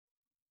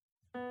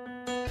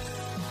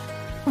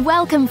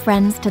Welcome,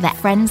 friends, to the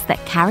Friends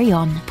That Carry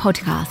On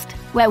podcast,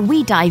 where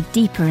we dive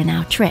deeper in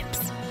our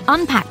trips,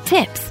 unpack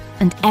tips,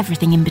 and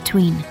everything in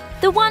between.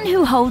 The one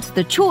who holds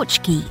the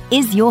tchotchke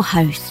is your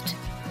host.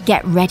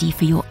 Get ready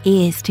for your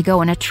ears to go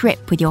on a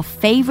trip with your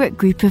favorite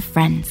group of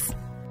friends.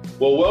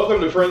 Well,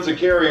 welcome to Friends That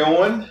Carry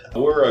On.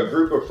 We're a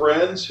group of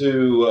friends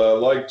who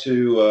like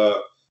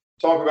to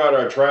talk about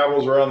our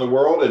travels around the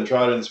world and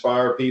try to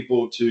inspire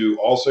people to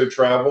also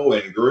travel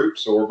in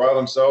groups or by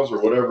themselves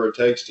or whatever it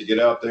takes to get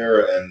out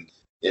there and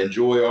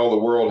enjoy all the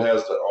world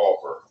has to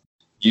offer.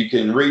 You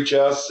can reach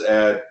us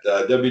at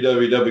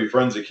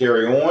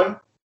www.friendsthatcarryon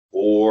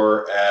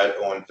or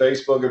on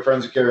Facebook at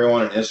Friends That Carry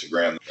On and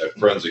Instagram at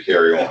Friends That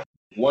Carry On.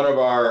 One of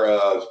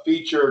our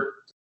featured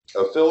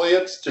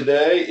affiliates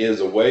today is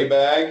Away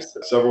Bags.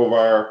 Several of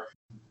our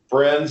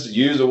friends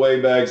use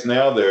Away Bags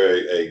now.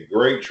 They're a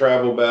great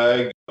travel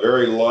bag,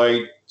 very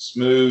light,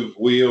 smooth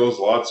wheels,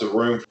 lots of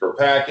room for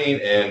packing.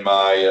 And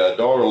my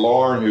daughter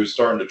Lauren, who's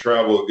starting to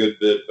travel a good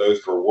bit,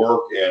 both for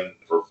work and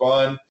for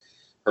fun,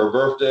 her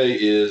birthday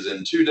is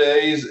in 2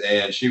 days,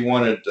 and she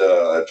wanted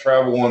a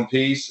travel one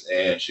piece,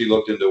 and she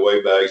looked into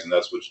Away Bags, and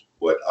that's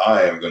what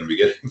I am going to be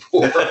getting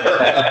for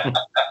her.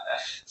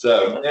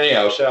 So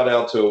anyhow, shout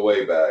out to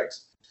Away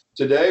Bags.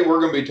 Today we're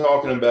going to be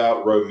talking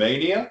about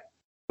Romania.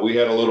 We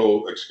had a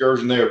little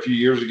excursion there a few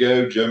years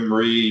ago. Jim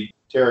Reed,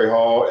 Terry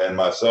Hall, and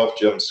myself,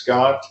 Jim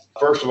Scott.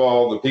 First of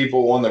all, the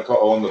people on the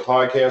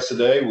podcast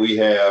today, we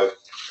have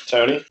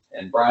Tony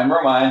and Brian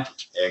Romine.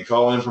 And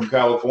calling from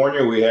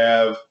California, we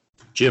have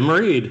Jim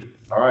Reed.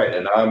 All right,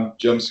 and I'm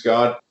Jim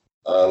Scott,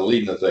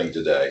 leading the thing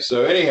today.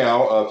 So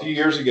anyhow, a few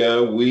years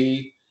ago,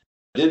 we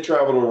did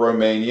travel to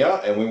Romania,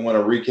 and we want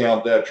to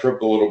recount that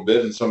trip a little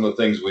bit and some of the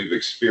things we've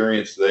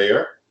experienced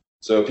there.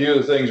 So a few of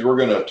the things we're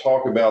going to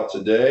talk about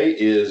today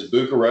is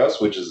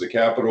Bucharest, which is the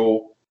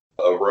capital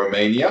of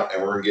Romania,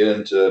 and we're going to get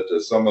into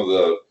some of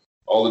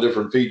all the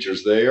different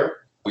features there.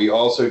 We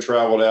also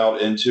traveled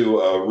out into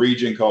a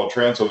region called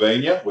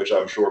Transylvania, which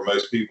I'm sure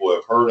most people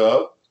have heard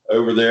of.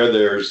 Over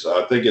there's,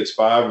 I think it's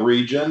 5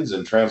 regions,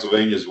 and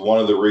Transylvania is one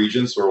of the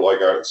regions, sort of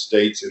like our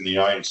states in the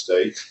United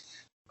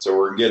States. So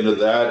we're getting to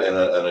that in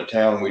a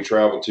town we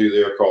traveled to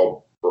there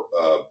called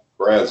Brasov.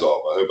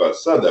 I hope I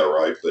said that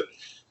right, but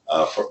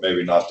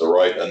maybe not the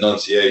right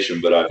enunciation,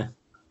 but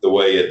the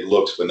way it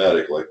looks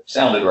phonetically.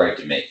 Sounded right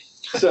to me.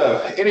 So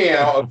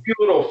anyhow, a few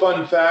little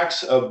fun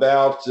facts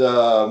about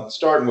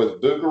starting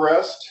with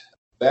Bucharest.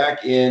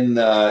 Back in,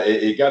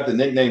 it got the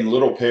nickname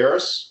Little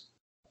Paris.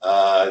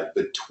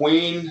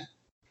 Between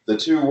the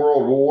 2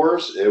 world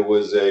wars,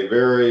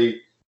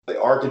 the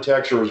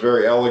architecture was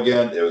very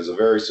elegant. It was a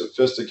very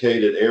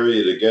sophisticated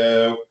area to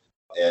go,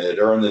 and it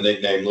earned the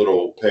nickname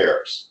Little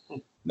Paris.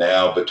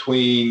 Now,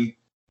 between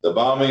the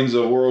bombings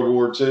of World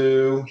War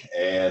II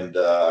and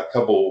a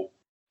couple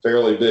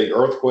fairly big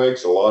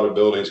earthquakes, a lot of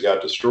buildings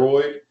got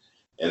destroyed.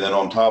 And then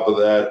on top of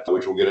that,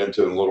 which we'll get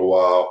into in a little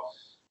while,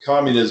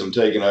 communism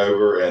taking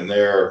over and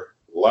their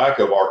lack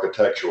of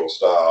architectural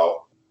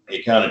style,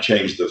 it kind of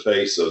changed the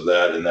face of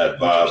that and that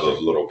vibe of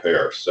Little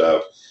Paris.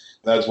 So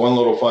that's one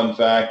little fun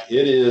fact.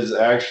 It is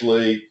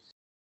actually,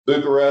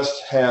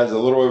 Bucharest has a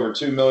little over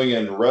 2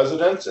 million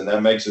residents, and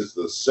that makes it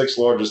the 6th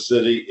largest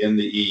city in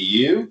the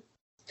EU.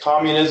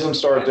 Communism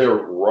started there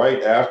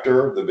right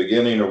after the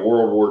beginning of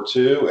World War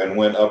II and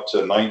went up to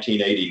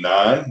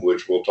 1989,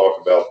 which we'll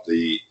talk about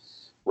the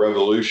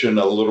revolution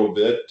a little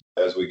bit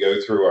as we go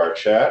through our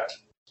chat.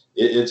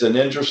 It's an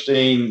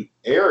interesting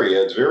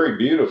area. It's very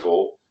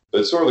beautiful,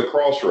 but it's sort of the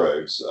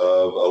crossroads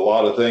of a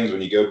lot of things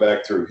when you go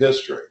back through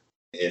history.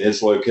 In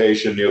its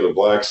location near the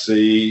Black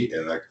Sea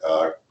and the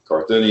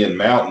Carthaginian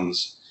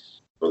Mountains,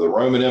 for the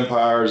Roman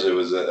empires, it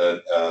was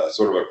a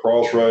sort of a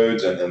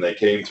crossroads, and they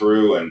came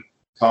through and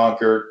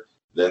conquered.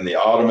 Then the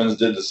Ottomans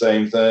did the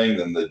same thing.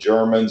 Then the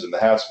Germans and the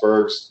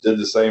Habsburgs did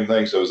the same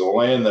thing. So it was a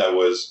land that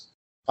was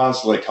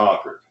constantly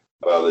conquered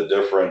by the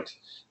different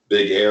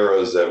big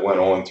eras that went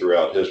on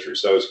throughout history.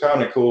 So it's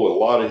kind of cool. A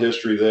lot of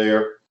history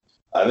there.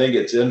 I think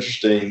it's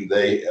interesting.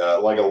 They,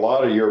 like a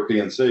lot of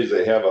European cities,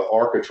 they have an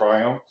Arc of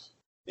Triumph,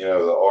 the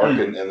Arc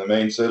in the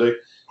main city,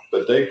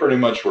 but they pretty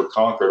much were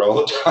conquered all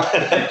the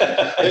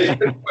time.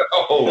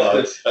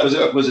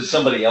 Was it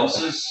somebody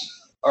else's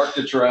Arc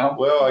de Triomphe?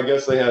 Well, I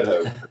guess they had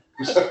hope.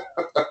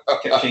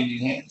 Kept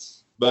changing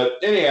hands. But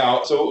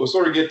anyhow, so we'll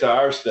sort of get to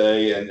our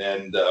stay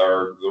and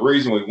the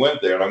reason we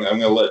went there, and I'm going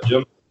to let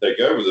Jim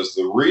take over this.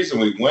 The reason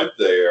we went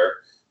there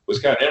was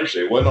kind of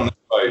interesting. It wasn't on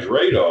anybody's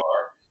radar,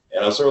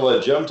 and I'll sort of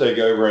let Jim take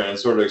over and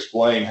sort of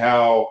explain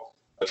how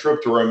a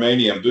trip to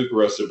Romania and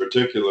Bucharest in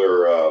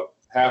particular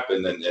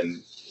happened,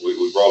 and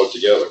we brought it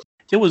together.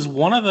 It was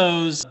one of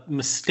those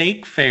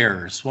mistake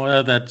fairs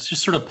that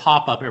just sort of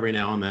pop up every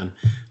now and then.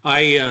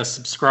 I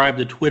subscribe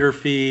to Twitter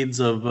feeds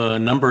of a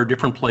number of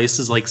different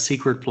places like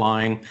Secret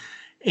Flying.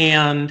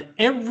 And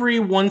every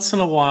once in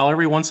a while,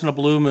 every once in a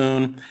blue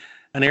moon,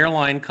 an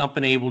airline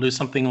company will do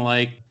something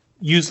like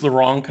use the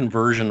wrong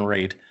conversion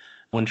rate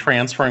when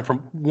transferring from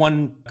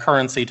one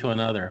currency to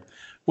another,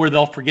 where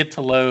they'll forget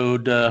to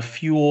load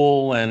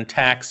fuel and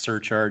tax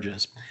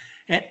surcharges.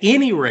 At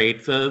any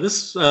rate,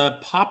 this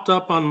popped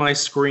up on my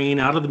screen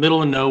out of the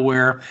middle of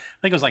nowhere.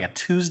 I think it was like a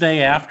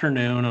Tuesday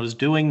afternoon. I was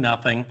doing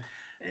nothing.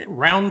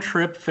 Round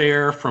trip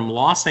fare from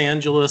Los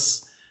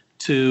Angeles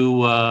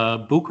to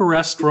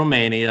Bucharest,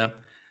 Romania,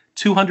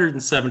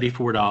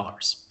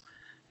 $274.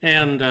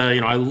 And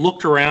I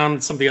looked around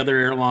at some of the other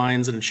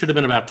airlines, and it should have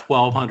been about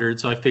 $1,200.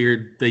 So I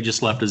figured they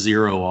just left a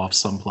zero off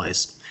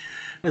someplace.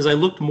 As I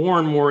looked more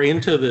and more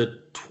into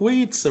the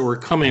tweets that were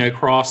coming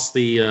across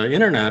the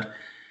internet,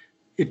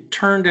 it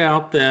turned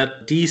out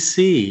that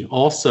DC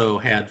also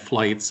had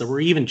flights that were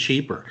even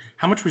cheaper.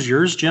 How much was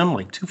yours, Jim?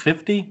 Like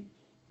 $250?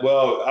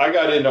 Well, I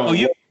got in on.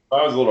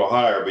 I was a little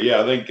higher, but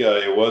yeah, I think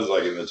it was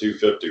like in the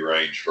 $250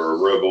 range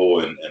for Ribble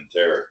and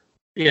Terry.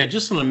 Yeah,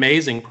 just an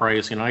amazing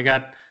price. I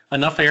got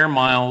enough air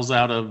miles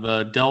out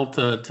of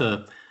Delta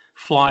to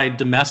fly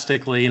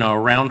domestically, a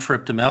round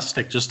trip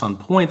domestic just on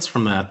points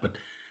from that. But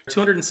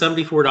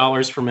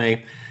 $274 for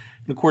me.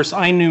 And of course,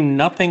 I knew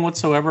nothing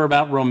whatsoever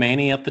about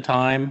Romania at the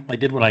time. I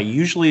did what I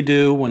usually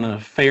do when a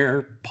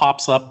fare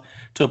pops up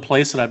to a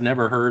place that I've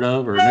never heard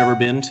of or never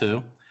been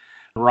to.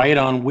 Right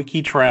on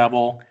Wiki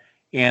Travel,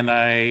 and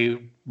I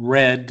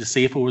read to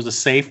see if it was a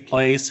safe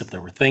place, if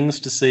there were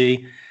things to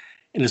see.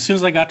 And as soon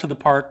as I got to the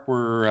part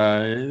where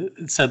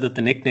it said that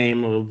the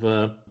nickname of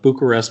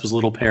Bucharest was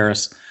Little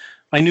Paris,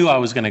 I knew I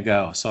was going to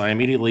go. So I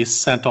immediately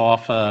sent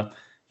off an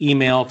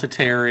email to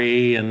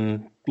Terry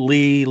and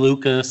Lee,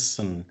 Lucas,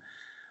 and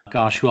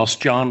who else?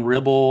 John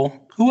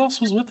Ribble. Who else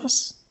was with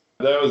us?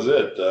 That was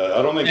it.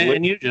 I don't think.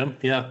 And you, Jim.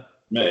 Yeah.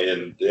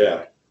 And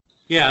yeah.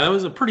 Yeah, that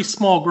was a pretty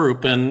small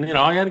group, and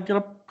I had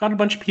got a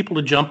bunch of people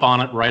to jump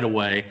on it right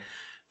away,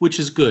 which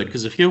is good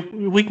because if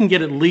we can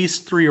get at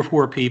least 3 or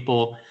 4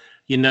 people,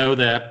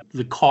 that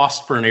the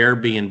cost for an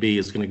Airbnb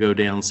is going to go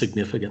down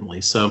significantly.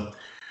 So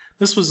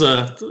this was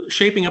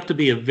shaping up to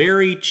be a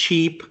very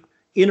cheap,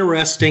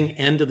 interesting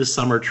end of the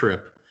summer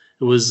trip.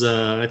 It was,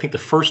 I think, the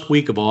first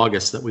week of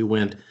August that we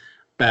went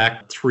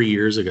back 3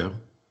 years ago.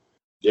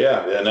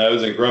 Yeah, and that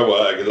was incredible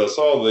because I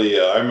saw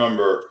I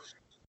remember,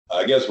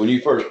 I guess when you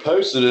first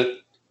posted it,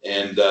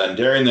 and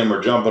Terry and them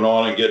were jumping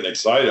on and getting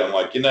excited. I'm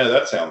like,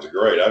 that sounds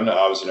great. I've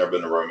obviously never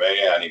been to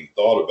Romania. I hadn't even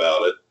thought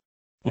about it.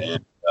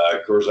 And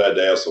of course, I had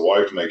to ask the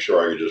wife to make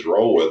sure I could just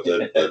roll with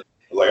it. But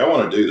I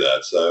want to do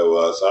that.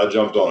 So I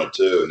jumped on it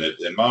too.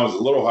 And mine was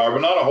a little higher,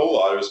 but not a whole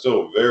lot. It was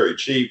still very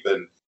cheap.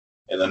 And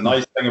the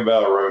nice thing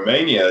about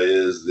Romania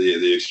is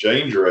the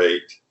exchange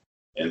rate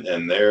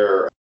and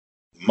their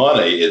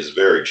money is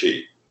very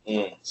cheap.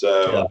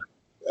 So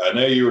I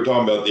know you were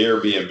talking about the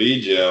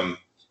Airbnb, Jim,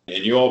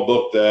 and you all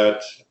booked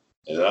that.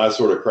 And I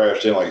sort of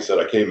crashed in. Like I said,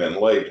 I came in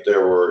late, but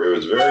it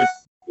was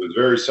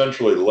very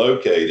centrally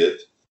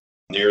located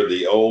near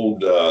the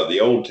old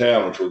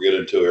town, which we'll get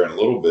into here in a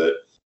little bit.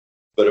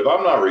 But if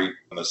I'm not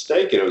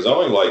mistaken, it was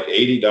only like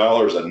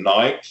 $80 a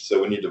night.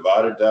 So when you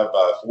divided that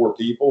by 4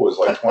 people, it was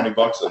like $20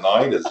 a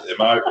night.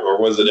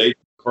 Or was it 80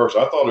 first?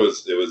 I thought it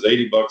was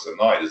 $80 a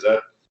night. Is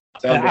that?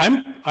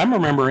 I'm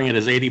remembering it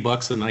as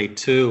 $80 a night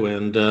too,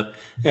 and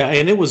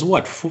and it was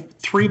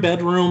 3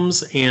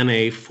 bedrooms and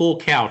a full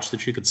couch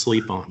that you could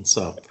sleep on.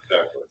 So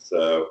exactly.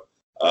 So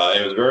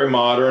it was very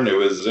modern. It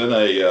was in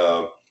it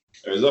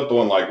was up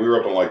on we were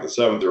up on the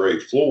 7th or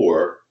 8th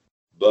floor,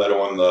 but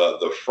on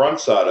the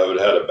front side of it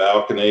had a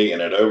balcony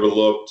and it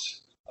overlooked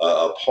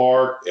a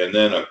park, and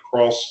then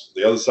across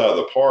the other side of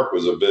the park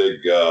was a big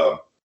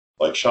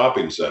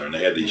shopping center, and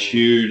they had these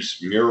huge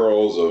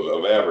murals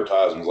of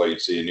advertisements like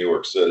you'd see in New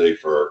York City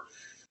for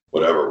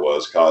whatever it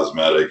was,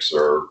 cosmetics,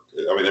 or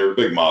they were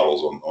big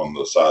models on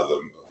the side of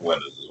the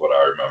windows is what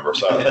I remember.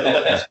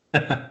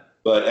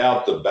 But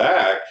out the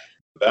back,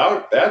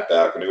 that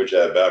balcony, which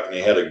had a balcony,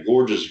 had a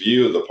gorgeous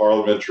view of the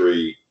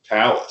Parliamentary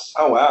Palace.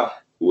 Oh wow!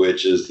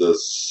 Which is the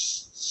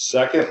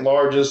second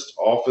largest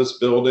office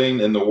building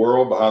in the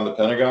world behind the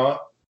Pentagon.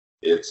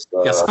 It's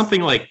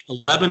something like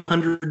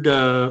 1,100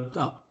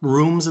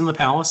 rooms in the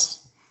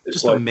palace.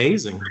 Just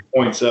amazing.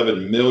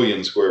 3.7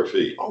 million square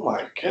feet. Oh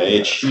my goodness. And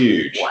it's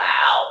huge.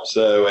 Wow.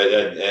 So,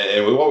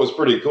 and what was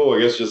pretty cool, I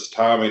guess, just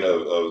timing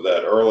of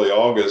that early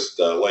August,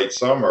 late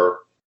summer.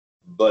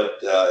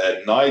 But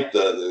at night,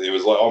 it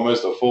was like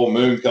almost a full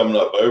moon coming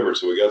up over.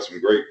 So we got some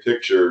great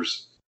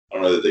pictures. I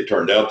don't know that they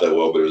turned out that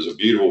well, but it was a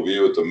beautiful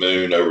view with the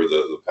moon over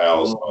the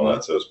palace and all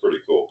that. So it's pretty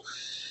cool.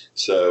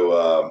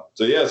 So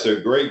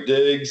great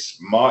digs.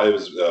 It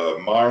was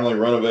modernly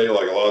renovated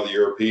like a lot of the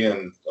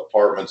European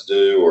apartments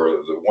do,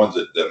 or the ones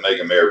that make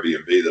them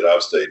Airbnb that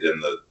I've stayed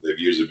in. They've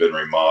usually been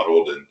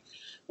remodeled and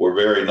were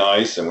very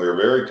nice, and we were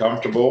very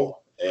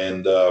comfortable.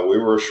 And we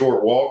were a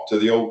short walk to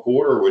the Old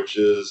Quarter, which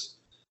is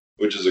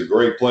a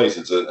great place.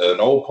 It's an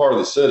old part of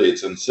the city.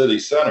 It's in city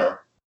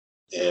center,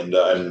 and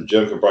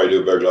Jim can probably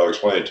do a better job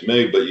explaining it to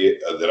me,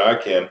 than I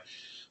can.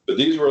 But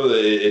these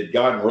it had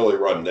gotten really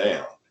run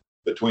down.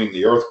 Between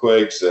the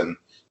earthquakes and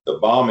the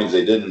bombings,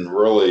 they didn't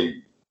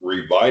really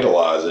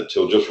revitalize it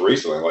till just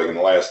recently, like in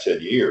the last 10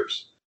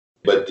 years.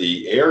 But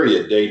the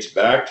area dates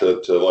back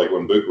to like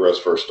when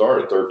Bucharest first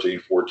started,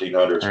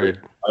 1400s, right.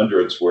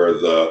 1500s, where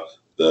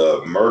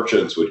the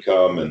merchants would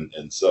come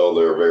and sell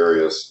their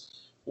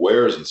various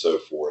wares and so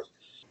forth.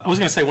 I was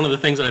going to say, one of the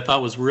things that I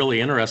thought was really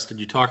interesting,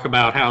 you talk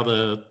about how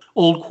the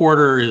old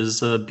quarter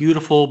is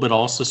beautiful, but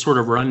also sort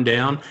of run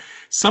down.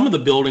 Some of the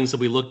buildings that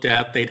we looked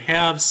at, they'd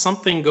have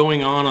something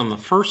going on the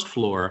first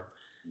floor,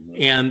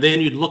 and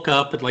then you'd look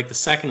up at like the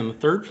second and the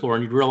third floor,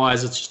 and you'd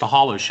realize it's just a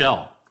hollow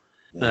shell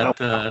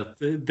that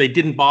they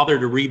didn't bother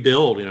to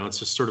rebuild. It's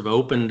just sort of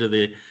open to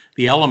the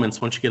elements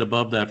once you get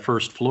above that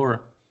first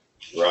floor.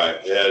 Right.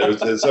 Yeah.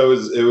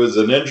 It was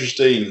an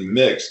interesting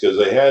mix because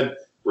they had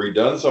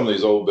redone some of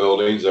these old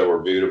buildings that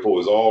were beautiful. It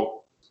was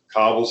all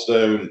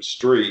cobblestone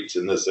streets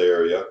in this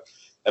area.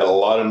 Had a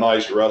lot of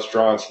nice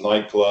restaurants,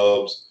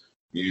 nightclubs,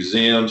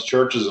 museums,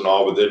 churches and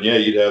all. But then,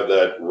 you'd have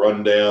that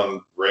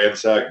rundown,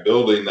 ransacked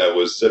building that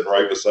was sitting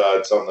right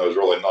beside something that was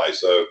really nice.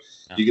 So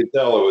you could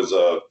tell it was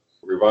a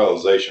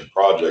revitalization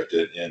project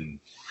in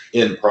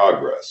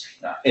progress.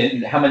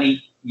 And how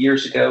many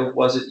years ago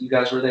was it you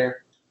guys were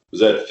there? Was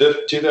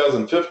that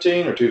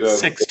 2015 or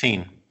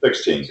 2016?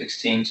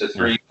 16. So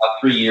about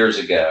 3 years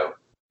ago,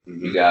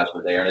 you guys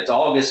were there. And it's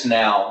August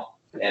now,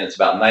 and it's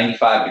about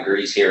 95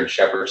 degrees here in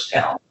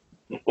Shepherdstown.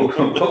 What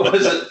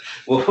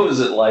was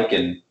it like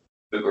in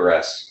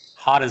Bucharest?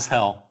 Hot as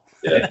hell.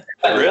 Yeah.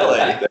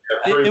 Really?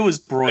 It was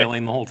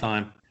broiling the whole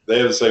time. They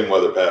have the same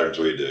weather patterns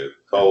we do.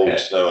 Cold,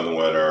 snow in the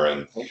winter,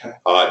 and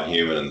hot and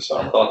humid in the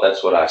summer. I thought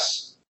that's what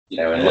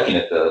and looking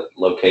at the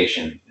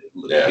location, it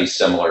would be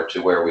similar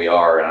to where we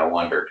are, and I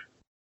wondered.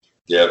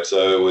 Yep.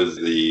 So it was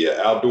the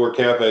outdoor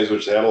cafes,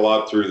 which they had a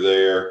lot through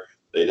there.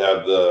 They'd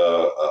have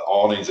the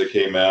awnings that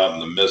came out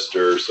and the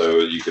mister, so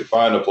you could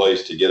find a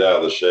place to get out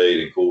of the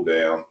shade and cool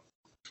down.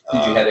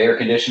 Did you have air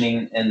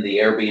conditioning in the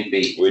Airbnb?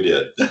 We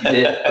did. You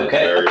did?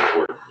 Okay. Very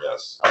important,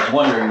 yes. I was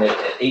wondering that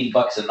at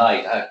 $80 a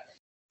night, I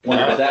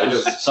wondered if that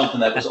was something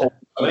that was open.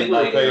 I think we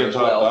were paying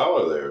top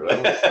dollar there.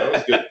 That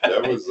was good.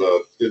 That was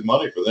good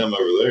money for them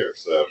over there.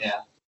 So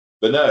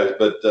but no,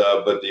 but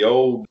the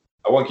old,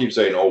 I want to keep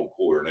saying old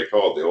quarter, and they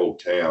call it the old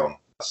town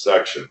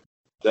section.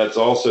 That's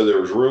also,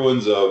 there was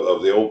ruins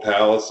of the old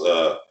palace.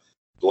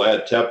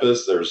 Vlad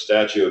Tepes, there's a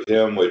statue of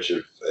him,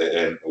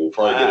 and we'll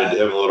probably get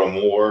into him a little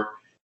more.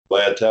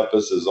 Vlad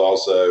Tepes is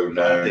also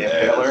known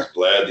as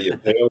Vlad the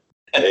Impaler,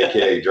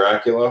 a.k.a.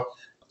 Dracula.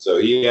 So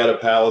he had a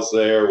palace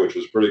there, which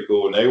was pretty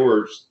cool. And they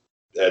were,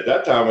 at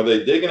that time, were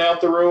they digging out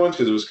the ruins?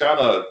 Because it was kind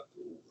of,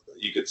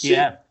 you could see.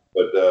 Yeah.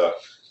 But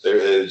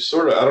they're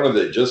sort of, I don't know if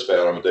they just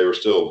found them, but they were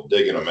still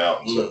digging them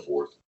out and so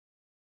forth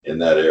in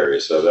that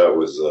area. So that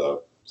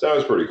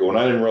was pretty cool. And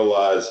I didn't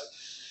realize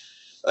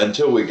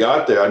until we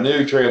got there, I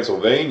knew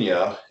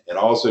Transylvania and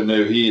also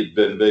knew he had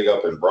been big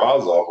up in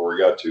Brasov, where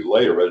we got to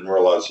later, but I didn't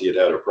realize he had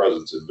a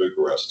presence in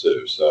Bucharest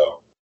too.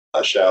 So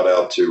a shout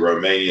out to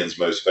Romania's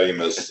most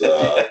famous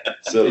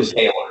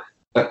citizen.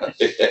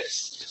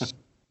 Yes.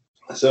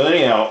 So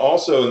anyhow,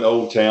 also in the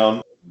old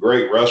town,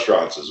 great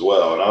restaurants as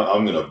well. And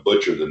I'm going to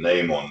butcher the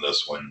name on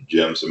this one,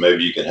 Jim, so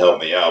maybe you can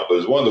help me out. But it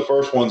was one of the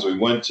first ones we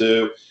went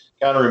to.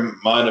 Kind of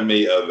reminded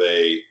me of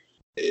the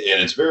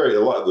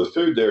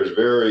food there is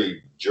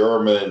very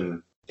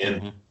German,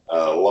 and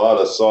a lot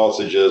of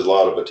sausages, a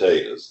lot of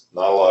potatoes,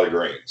 not a lot of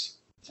greens.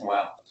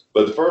 Wow.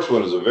 But the first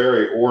one is a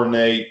very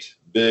ornate,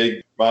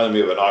 big, reminded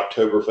me of an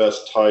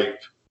Oktoberfest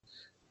type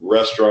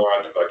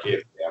restaurant, if I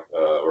can't,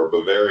 or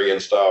Bavarian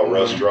style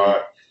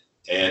restaurant.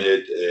 And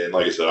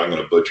like I said, I'm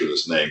going to butcher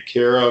this name,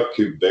 Kara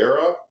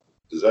Kubera.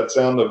 Does that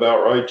sound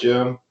about right,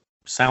 Jim?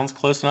 Sounds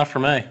close enough for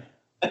me.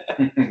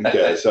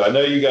 Okay, so I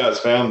know you guys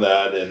found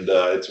that, and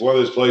it's one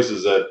of those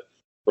places that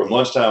from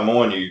lunchtime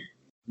on, you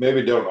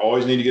maybe don't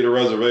always need to get a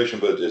reservation,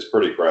 but it's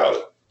pretty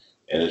crowded,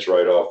 and it's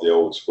right off the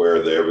old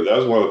square there. But that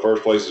was one of the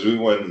first places we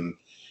went and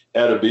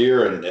had a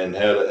beer and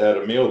had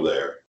a meal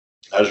there.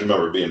 I just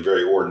remember being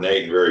very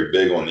ornate and very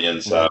big on the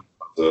inside,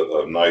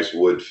 of nice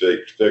wood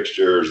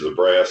fixtures, the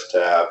brass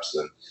taps,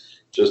 and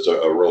just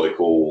a really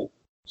cool,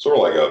 sort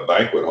of like a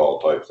banquet hall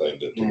type thing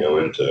to go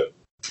into.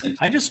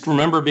 I just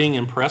remember being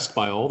impressed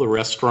by all the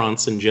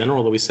restaurants in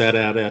general that we sat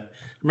at. I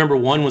remember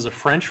one was a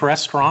French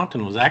restaurant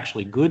and was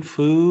actually good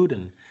food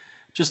and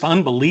just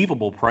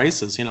unbelievable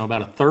prices,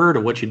 about a third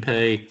of what you'd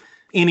pay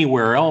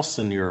anywhere else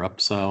in Europe.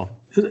 So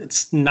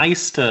it's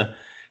nice to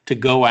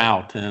go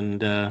out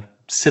and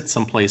sit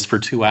someplace for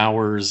 2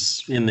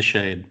 hours in the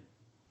shade.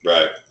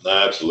 Right.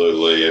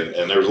 Absolutely.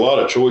 And there's a lot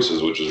of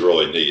choices, which is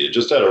really neat. It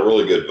just had a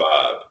really good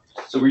vibe.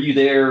 So were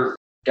you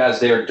guys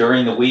there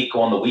during the week,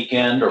 on the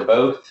weekend, or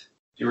both?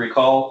 Do you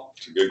recall?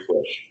 It's a good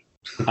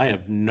question. I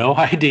have no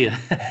idea.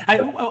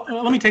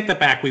 Let me take that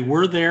back. We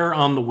were there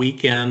on the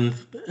weekend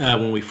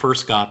when we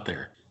first got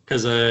there,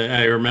 because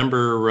I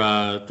remember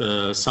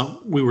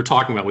we were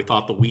talking about, we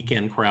thought the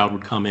weekend crowd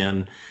would come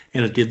in,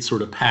 and it did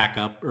sort of pack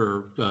up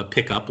or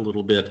pick up a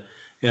little bit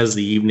as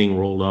the evening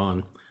rolled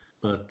on.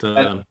 But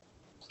I'm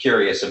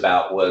curious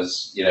about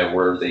was,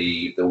 were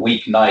the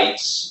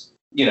weeknights,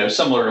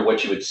 similar to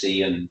what you would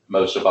see in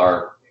most of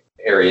our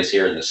areas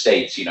here in the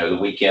States. The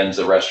weekends,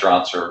 the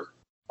restaurants are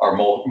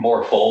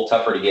more full,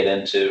 tougher to get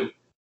into.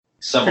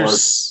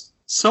 There's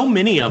so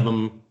many of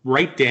them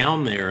right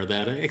down there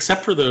that,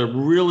 except for the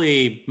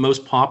really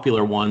most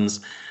popular ones,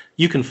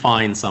 you can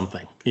find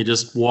something. You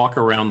just walk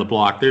around the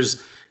block.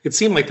 It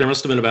seemed like there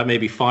must have been about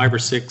maybe 5 or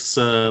 6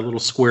 little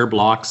square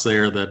blocks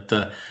there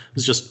that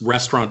was just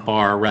restaurant,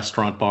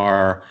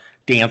 bar,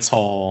 dance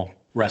hall,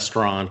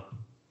 restaurant,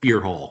 beer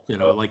hall,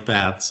 like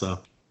that. So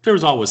there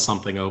was always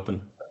something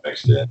open. That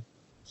makes sense.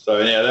 So,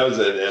 yeah, that was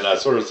it. And I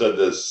sort of said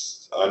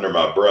this under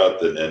my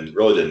breath and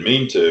really didn't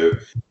mean to.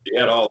 You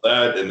had all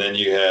that, and then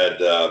you had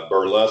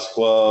burlesque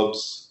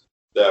clubs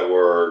that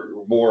were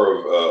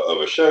more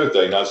of a show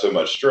thing, not so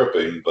much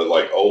stripping, but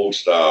like old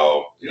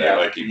style,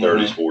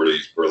 1930s,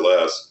 40s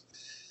burlesque.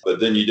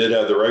 But then you did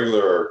have the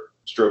regular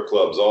strip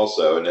clubs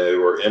also, and they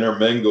were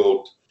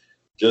intermingled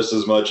just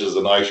as much as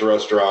the nice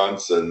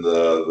restaurants and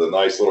the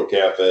nice little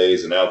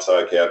cafes and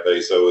outside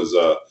cafes. So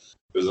it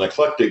was an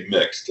eclectic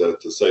mix, to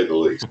say the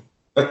least.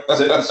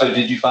 So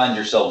did you find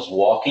yourselves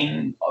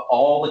walking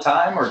all the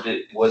time, or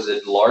was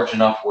it large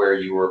enough where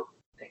you were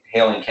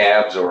hailing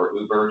cabs or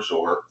Ubers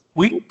or?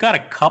 We got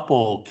a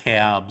couple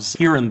cabs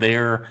here and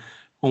there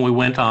when we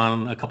went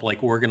on a couple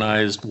like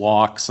organized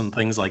walks and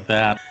things like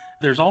that.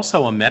 There's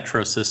also a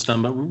metro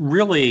system, but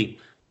really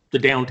the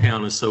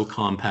downtown is so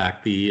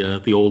compact,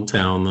 the old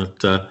town,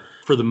 that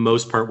for the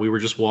most part we were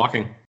just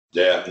walking.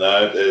 Yeah,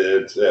 no,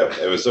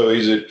 it was so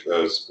easy. It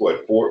was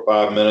 4 or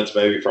 5 minutes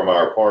maybe from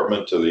our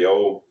apartment to the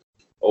old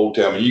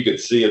town. I mean, you could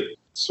see it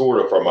sort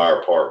of from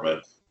our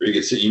apartment, or you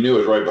could see, you knew it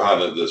was right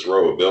behind this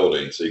row of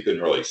buildings, so you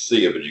couldn't really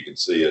see it, but you could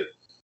see it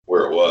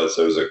where it was.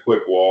 So it was a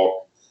quick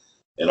walk,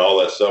 and all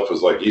that stuff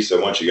was, like you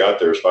said, once you got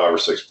there, it was 5 or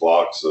 6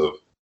 blocks so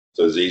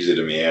it was easy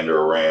to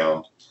meander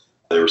around.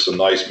 There were some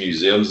nice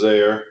museums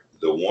there.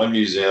 The one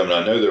museum, and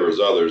I know there was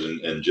others,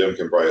 and Jim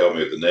can probably help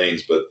me with the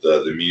names, but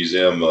the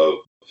Museum of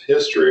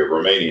History, of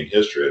Romanian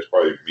History, it's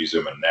probably a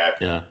Museum of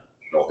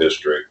National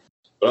History.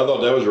 But I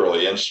thought that was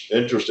really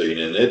interesting,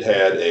 and it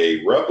had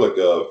a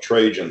replica of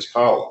Trajan's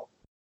Column,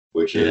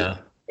 which is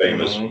a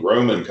famous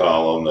Roman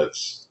column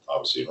that's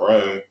obviously in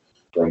Rome,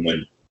 from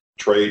when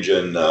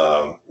Trajan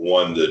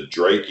won the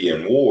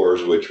Dacian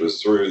Wars, which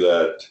was through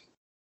that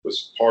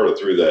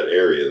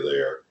area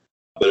there.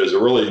 But it was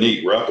a really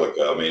neat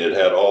replica. I mean, it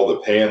had all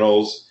the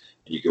panels.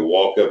 You could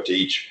walk up to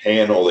each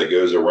panel that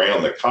goes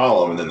around the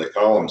column, and then the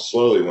column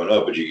slowly went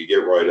up, but you could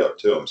get right up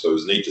to them. So it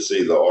was neat to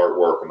see the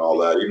artwork and all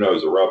that. Even though it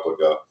was a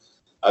replica,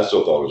 I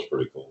still thought it was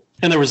pretty cool.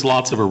 And there was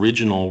lots of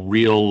original,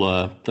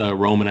 real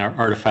Roman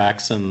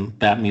artifacts in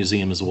that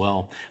museum as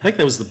well. I think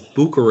that was the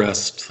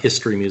Bucharest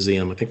History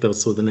Museum. I think that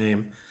was the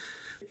name.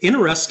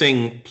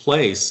 Interesting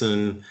place,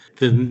 and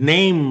the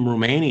name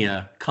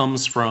Romania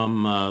comes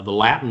from the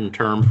Latin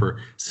term for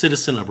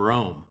citizen of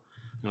Rome.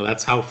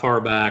 That's how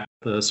far back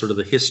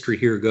the history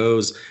here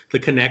goes, the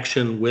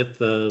connection with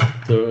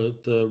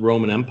the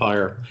Roman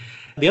Empire.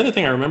 The other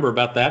thing I remember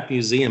about that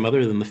museum,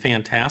 other than the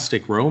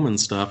fantastic Roman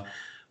stuff,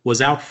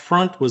 was out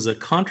front was a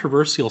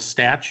controversial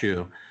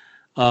statue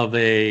of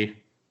a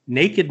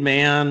naked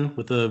man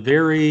with a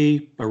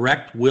very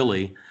erect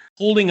willy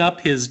holding up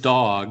his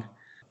dog,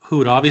 who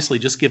had obviously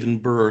just given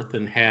birth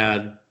and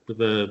had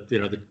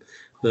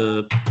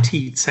the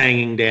teats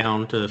hanging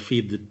down to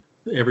feed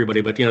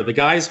everybody. But the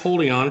guy's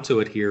holding on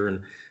to it here,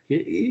 and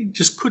he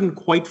just couldn't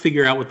quite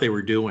figure out what they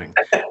were doing.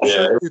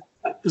 Yeah,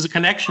 there's a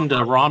connection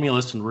to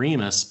Romulus and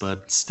Remus,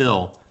 but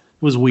still,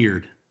 it was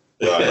weird.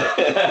 Right.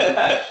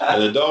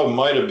 And the dog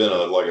might have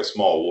been like a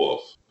small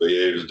wolf, but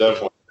it was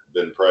definitely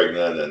been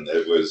pregnant, and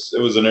it was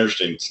an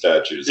interesting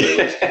statue to say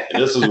this.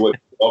 And this is what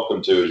you're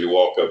welcome to as you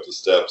walk up the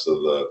steps of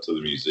to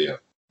the museum.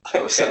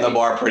 It was setting the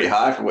bar pretty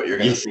high for what you're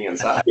going to see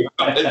inside.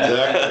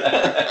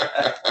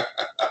 Exactly.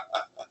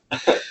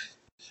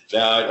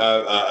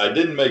 Now, I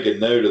didn't make a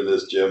note of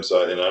this, Jim,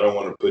 and I don't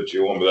want to put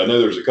you on, but I know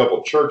there's a couple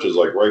of churches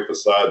like right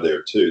beside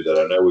there too that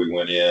I know we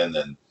went in,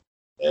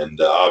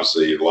 and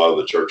obviously a lot of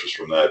the churches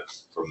from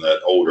that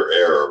older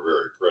era are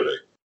very pretty.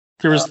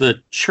 There was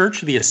the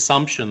Church of the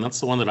Assumption. That's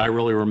the one that I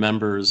really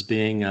remember as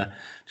being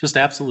just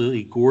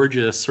absolutely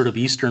gorgeous, sort of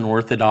Eastern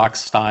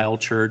Orthodox style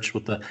church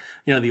with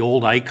the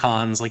old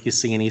icons like you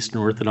see in Eastern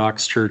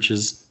Orthodox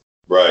churches.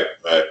 Right.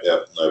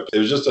 Yeah. No, it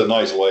was just a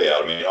nice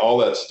layout. I mean, all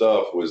that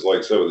stuff was, like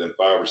I said, within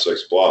 5 or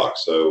 6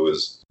 blocks. So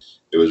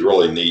it was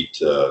really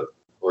neat,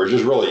 or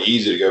just really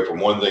easy to go from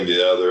one thing to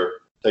the other,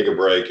 take a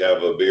break,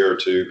 have a beer or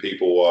two,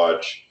 people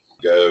watch,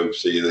 go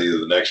see either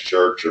the next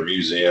church or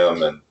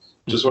museum, and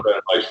just sort of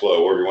a nice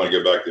flow. Or if you want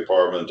to go back to the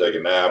apartment and take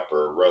a nap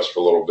or rest for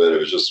a little bit, it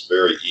was just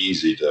very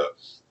easy to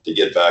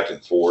get back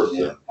and forth.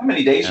 Yeah. How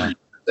many days were you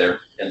there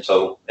in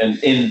total,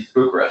 in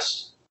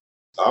Bucharest?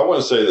 I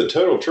want to say the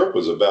total trip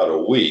was about a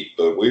week,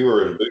 but we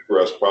were in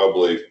Bucharest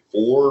probably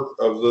 4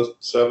 of the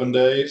 7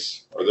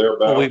 days, or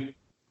thereabouts.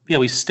 Well,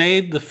 we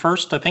stayed the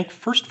first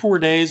 4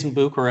 days in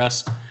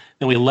Bucharest.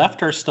 Then we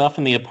left our stuff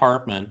in the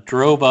apartment,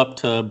 drove up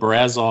to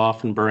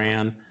Brasov and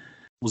Bran.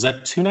 Was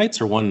that 2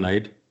 nights or 1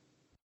 night?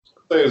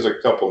 I think it was a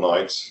couple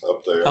nights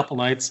up there.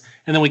 And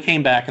then we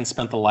came back and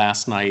spent the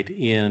last night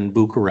in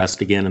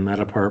Bucharest again in that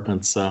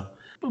apartment. So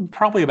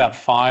probably about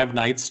 5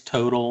 nights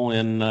total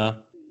in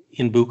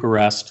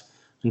Bucharest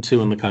and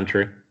 2 in the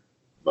country.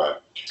 Right.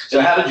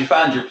 So how did you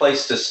find your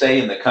place to stay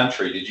in the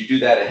country? Did you do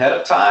that ahead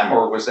of time,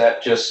 or was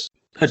that just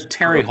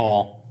Terry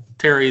Hall.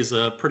 Terry's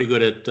pretty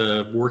good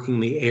at working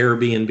the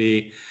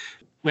Airbnb.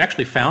 We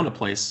actually found a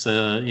place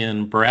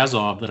in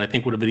Brasov that I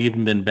think would have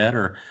even been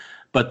better,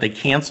 but they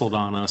canceled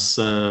on us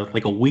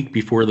like a week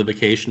before the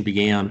vacation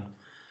began.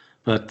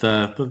 But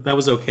that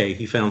was okay.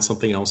 He found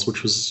something else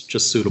which was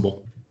just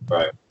suitable.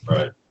 Right.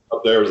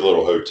 Up there was a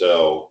little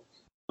hotel,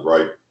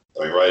 right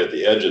at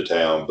the edge of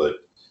town,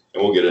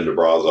 and we'll get into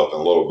Brasov in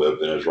a little bit,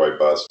 but it's right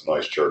by some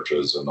nice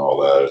churches and all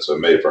that. So it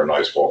made for a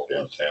nice walk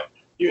downtown.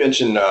 You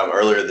mentioned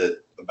earlier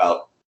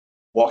about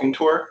walking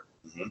tour.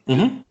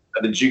 Mm-hmm.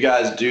 Did you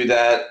guys do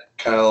that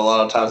kind of a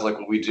lot of times like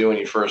what we do when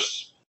you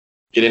first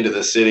get into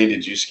the city?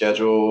 Did you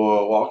schedule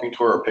a walking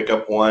tour or pick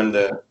up one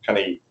to kind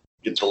of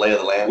get the lay of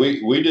the land?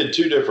 We did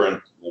two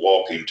different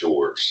walking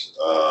tours.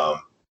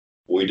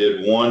 We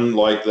did one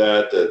like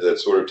that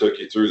sort of took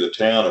you through the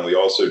town, and we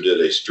also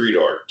did a street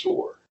art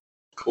tour.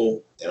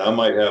 Cool. And I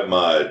might have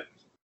my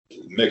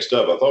mixed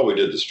up. I thought we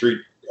did the street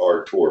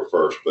art tour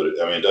first, but it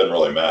doesn't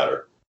really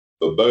matter.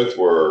 But both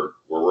were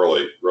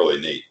really,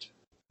 really neat.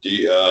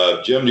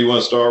 Jim, do you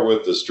want to start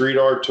with the street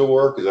art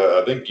tour? Because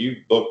I think you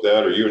booked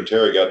that, or you and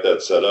Terry got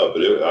that set up,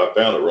 but I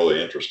found it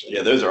really interesting.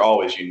 Yeah, those are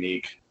always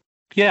unique.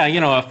 Yeah,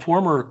 a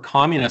former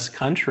communist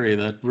country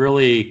that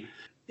really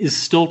is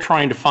still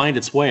trying to find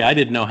its way. I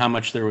didn't know how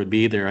much there would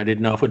be there. I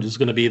didn't know if it was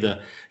going to be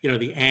the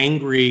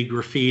angry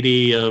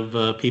graffiti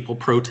of people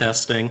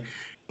protesting.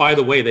 By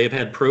the way, they've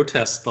had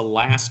protests the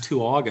last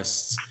 2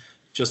 Augusts,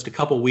 just a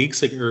couple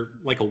weeks ago, or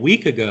like a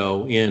week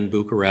ago in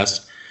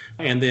Bucharest,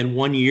 and then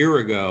 1 year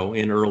ago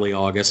in early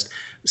August,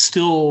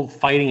 still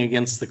fighting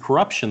against the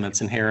corruption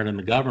that's inherent in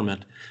the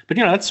government. But,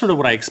 that's sort of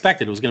what I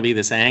expected. It was going to be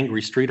this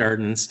angry street art.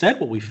 And instead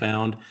what we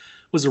found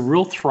was a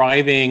real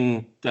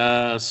thriving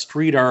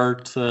street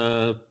art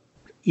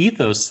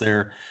ethos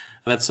there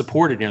that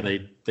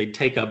supported, they'd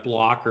take a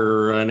block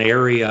or an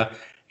area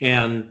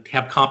and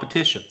have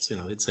competitions.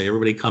 They'd say,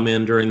 everybody come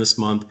in during this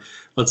month,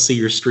 let's see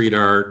your street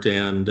art,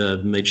 and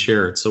they'd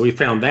share it. So we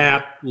found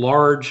that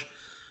large,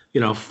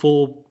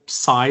 full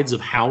sides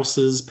of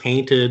houses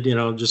painted,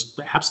 just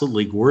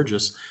absolutely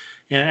gorgeous.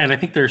 And I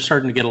think they're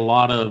starting to get a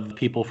lot of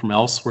people from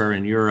elsewhere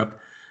in Europe,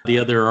 the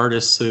other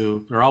artists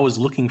who are always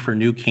looking for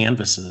new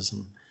canvases.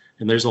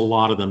 And there's a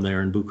lot of them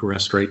there in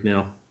Bucharest right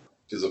now.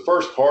 Because the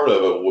first part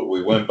of it,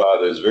 we went by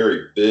those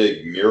very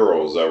big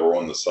murals that were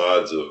on the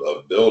sides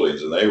of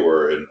buildings, and they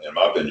were, in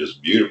my opinion,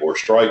 just beautiful or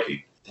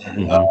striking.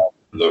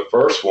 Mm-hmm. The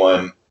first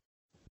one,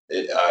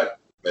 maybe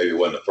it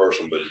wasn't the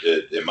first one, but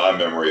in my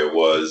memory it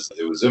was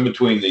in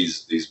between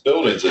these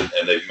buildings, and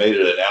they've made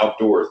it an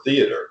outdoor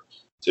theater.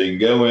 So you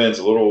can go in, it's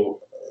a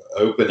little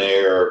open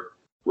air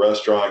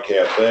restaurant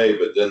cafe,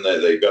 but then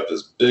they've got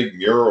this big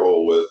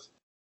mural with,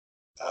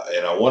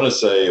 and I want to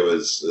say it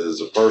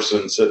was a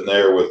person sitting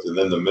there and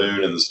then the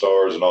moon and the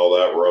stars and all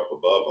that were up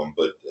above them,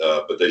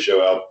 but they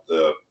show out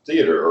the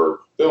theater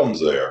or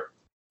films there,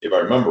 if I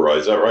remember right.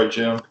 Is that right,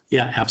 Jim?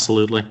 Yeah,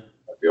 absolutely.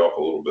 I'd be off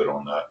a little bit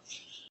on that.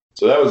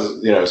 So that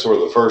was, sort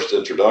of the first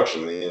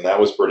introduction, and that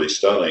was pretty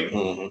stunning.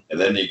 Mm-hmm. And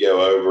then you go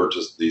over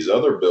to these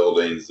other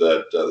buildings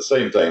that the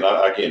same thing.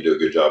 I can't do a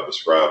good job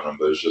describing them,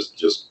 but it's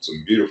just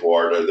some beautiful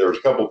art. There was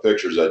a couple of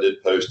pictures I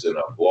did post in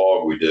a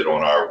blog we did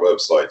on our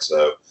website,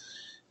 so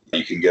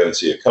you can go and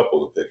see a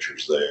couple of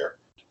pictures there.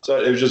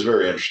 So it was just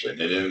very interesting.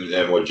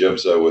 And what Jim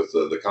said with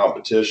the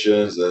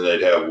competitions, then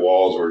they'd have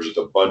walls where just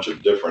a bunch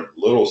of different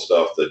little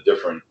stuff that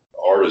different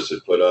artists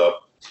had put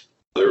up.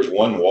 There was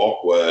one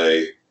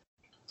walkway.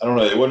 I don't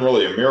know, it wasn't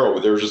really a mural,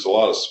 but there was just a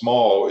lot of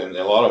small, and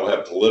a lot of them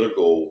have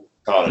political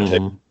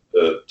connotation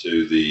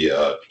to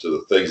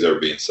the things that were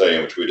being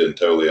said, which we didn't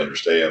totally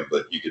understand,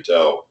 but you could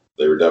tell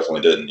they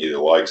definitely didn't either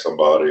like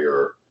somebody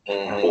or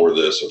for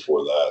this or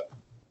for that.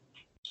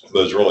 But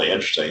it was really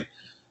interesting.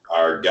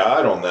 Our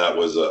guide on that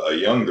was a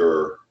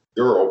younger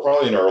girl,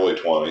 probably in her early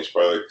 20s,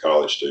 probably a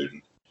college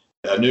student.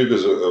 I knew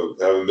because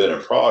of having been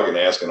in Prague and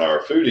asking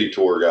our foodie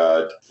tour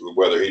guide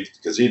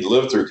because he'd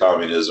lived through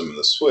communism and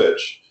the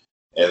switch.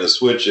 And the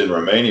switch in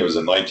Romania was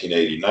in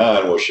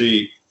 1989. Well,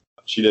 she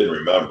didn't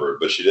remember it,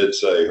 but she did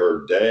say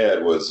her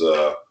dad was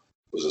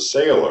a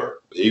sailor.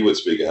 He would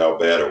speak of how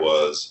bad it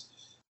was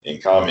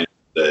in communist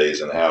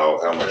days and how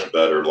much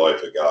better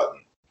life had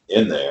gotten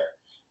in there.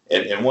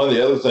 And one of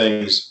the other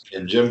things,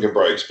 and Jim can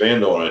probably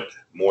expand on it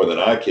more than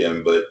I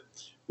can, but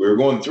we were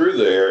going through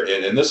there,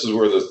 and this is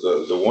where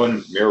the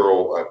one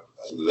mural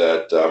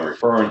that I'm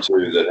referring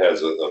to that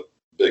has a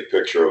big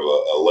picture of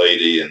a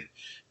lady, and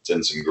it's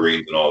in some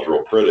greens and all, it's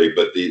real pretty,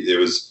 but it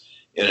was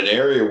in an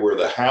area where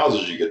the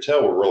houses, you could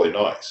tell, were really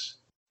nice.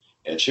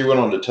 And she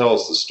went on to tell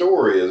us the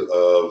story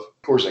of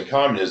course, in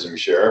communism, you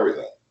share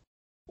everything.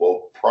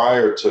 Well,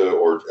 prior to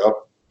or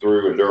up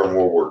through and during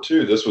World War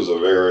II, this was a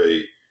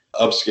very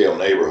upscale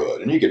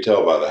neighborhood. And you could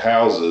tell by the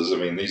houses. I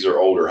mean, these are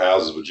older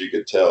houses, but you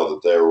could tell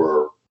that they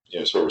were,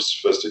 sort of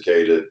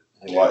sophisticated,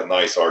 like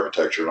nice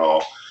architecture and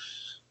all.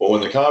 Well,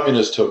 when the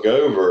communists took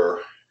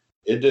over,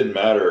 it didn't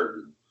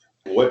matter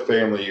what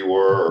family you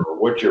were or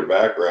what your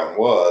background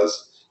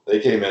was.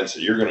 They came in and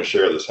said, you're going to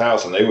share this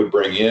house. And they would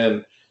bring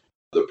in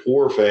the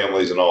poor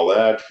families and all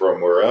that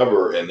from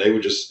wherever, and they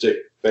would just stick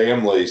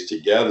families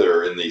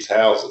together in these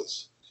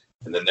houses,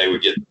 and then they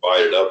would get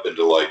divided up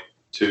into like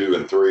 2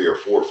 and 3 or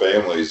 4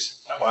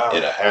 families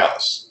in a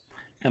house.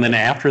 And then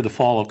after the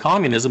fall of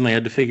communism, they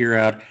had to figure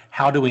out,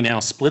 how do we now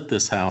split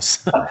this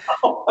house?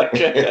 Oh my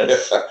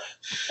goodness.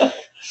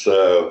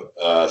 So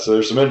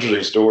there's some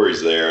interesting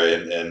stories there.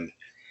 And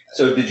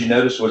so did you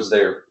notice, was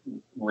there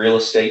real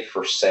estate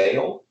for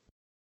sale?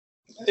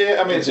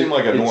 Yeah, I mean, it seemed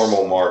like a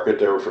normal market.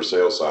 There were for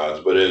sale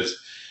signs, but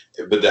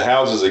the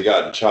houses had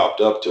gotten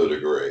chopped up to a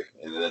degree,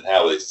 and then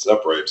how they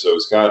separate. So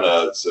it's kind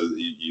of, so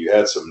you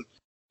had some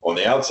on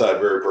the outside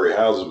very pretty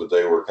houses, but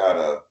they were kind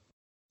of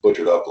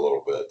butchered up a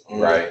little bit,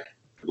 right?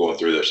 Going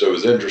through there. So it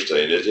was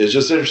interesting. It's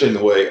just interesting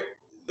the way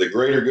the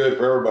greater good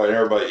for everybody and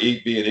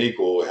everybody being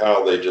equal,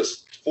 how they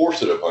just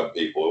forced it upon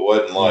people. It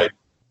wasn't like,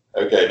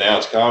 okay, now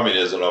it's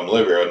communism, I'm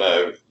living here.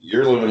 No,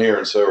 you're living here,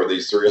 and so are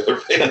these 3 other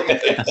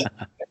families.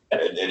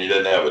 and you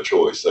didn't have a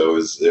choice. So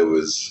it's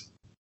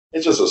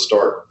just a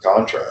stark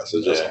contrast.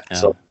 It's just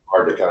something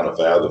hard to kind of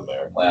fathom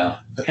there. Wow.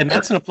 And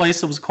that's in a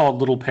place that was called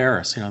Little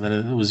Paris, that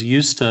it was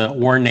used to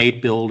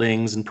ornate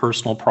buildings and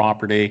personal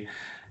property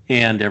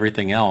and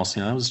everything else.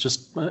 It was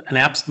just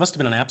must have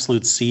been an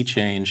absolute sea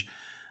change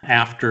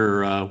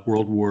after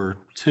World War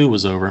II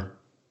was over.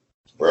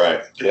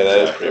 Right. Yeah, that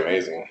is pretty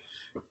amazing.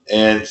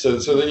 And so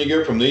then you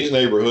go from these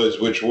neighborhoods,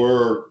 which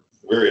were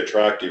very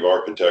attractive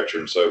architecture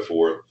and so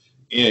forth.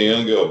 You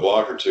can go a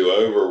block or 2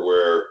 over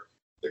where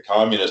the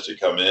communists had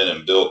come in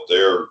and built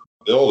their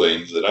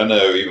buildings. And I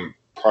know even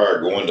prior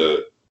to going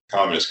to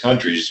communist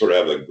countries, you sort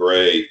of have a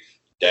gray,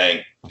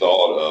 dank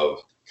thought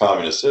of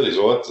communist cities.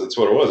 Well, that's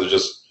what it was. It's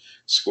just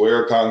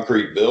square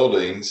concrete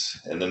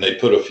buildings, and then they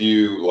put a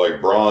few like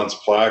bronze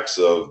plaques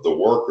of the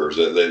workers.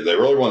 They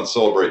really want to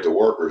celebrate the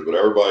workers, but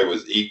everybody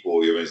was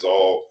equal. I mean, it's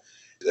all,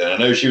 and I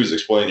know she was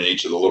explaining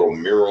each of the little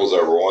murals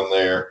that were on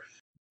there.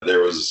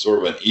 There was sort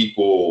of an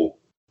equal,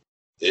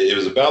 it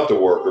was about the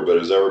worker, but it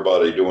was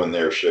everybody doing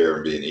their share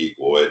and being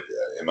equal.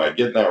 Am I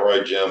getting that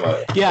right, Jim?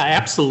 Yeah,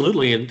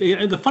 absolutely. And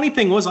the funny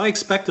thing was, I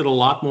expected a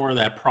lot more of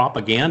that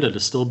propaganda to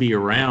still be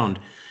around.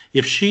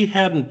 If she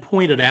hadn't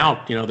pointed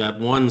out, that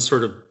one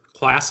sort of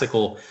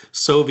classical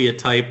Soviet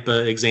type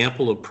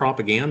example of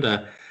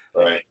propaganda,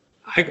 right?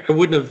 I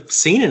wouldn't have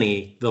seen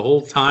any the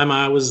whole time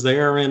I was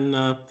there in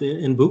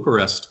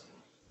Bucharest.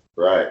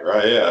 Right.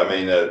 Yeah. I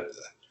mean,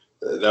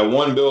 that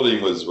one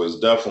building was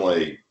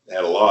definitely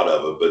had a lot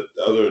of it,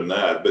 but other than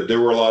that, but there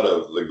were a lot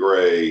of the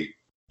gray,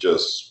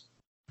 just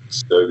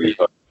stogie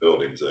type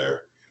buildings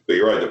there. But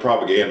you're right, the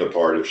propaganda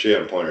part, if she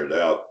hadn't pointed it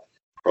out,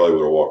 probably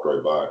would have walked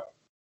right by.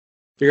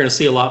 You're going to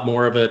see a lot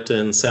more of it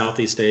in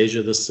Southeast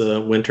Asia this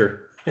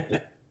winter.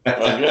 Good.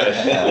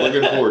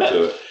 Looking forward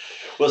to it.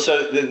 Well,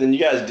 so then you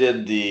guys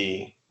did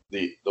the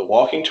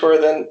walking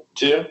tour then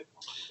too?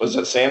 Was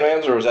that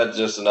Sandman's, or was that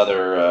just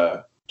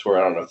another tour?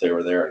 I don't know if they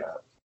were there or not.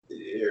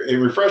 It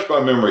refreshed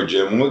my memory,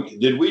 Jim.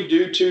 Did we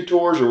do 2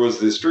 tours, or was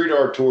the street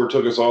art tour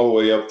took us all the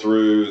way up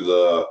through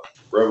the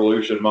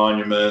Revolution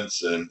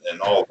monuments and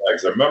all that?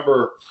 Because I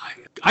remember,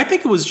 I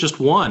think it was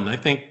just one. I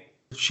think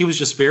she was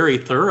just very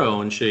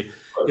thorough, and it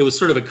was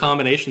sort of a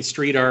combination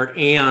street art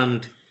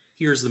and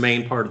here's the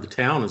main part of the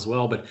town as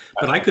well. But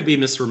I could be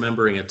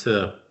misremembering it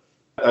too.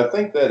 I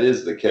think that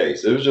is the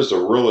case. It was just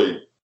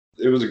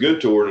it was a good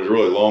tour, and it was a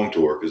really long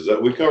tour because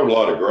we covered a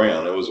lot of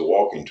ground. It was a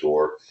walking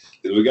tour.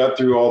 We got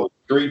through all the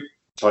street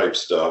type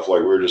stuff like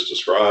we were just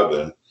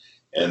describing,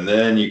 and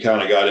then you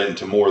kind of got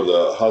into more of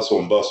the hustle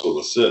and bustle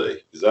of the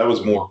city, because that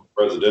was more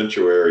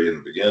residential area in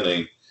the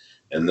beginning,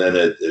 and then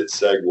it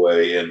segued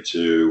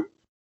into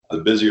the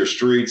busier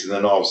streets, and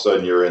then all of a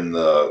sudden you're in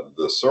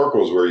the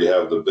circles where you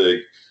have the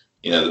big,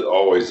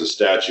 always the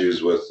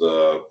statues with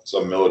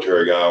some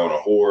military guy on a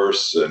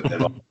horse and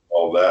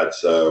all that.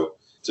 So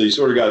you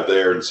sort of got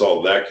there and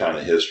saw that kind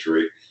of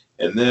history.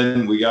 And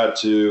then we got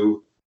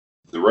to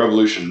the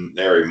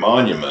revolutionary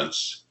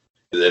monuments.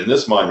 And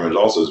this monument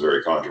also is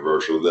very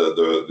controversial.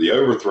 The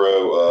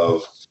overthrow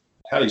of,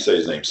 how do you say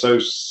his name?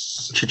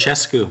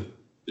 Ceausescu.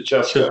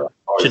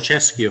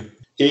 Ceausescu.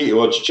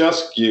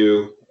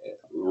 Ceausescu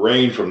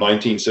reigned from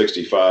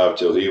 1965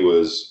 till he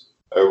was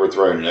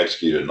overthrown and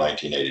executed in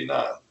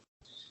 1989.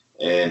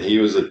 And he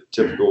was a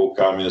typical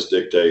communist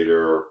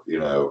dictator,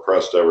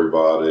 oppressed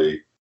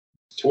everybody,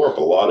 tore up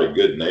a lot of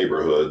good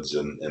neighborhoods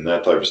and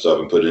that type of stuff,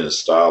 and put in a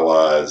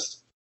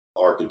stylized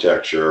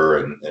architecture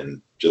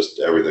and just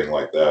everything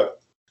like that.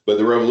 But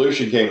the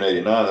revolution came in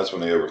 89, that's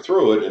when they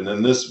overthrew it. And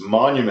then this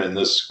monument,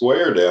 this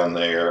square down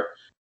there,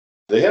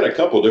 they had a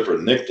couple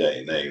different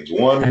nickname names.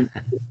 One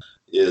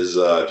is,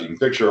 if you can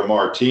picture a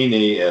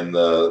martini and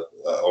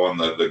on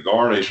the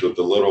garnish with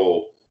the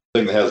little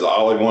thing that has the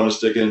olive on to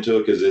stick into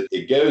it, because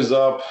it goes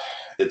up.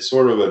 It's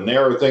sort of a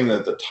narrow thing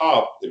at the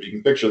top. If you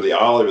can picture the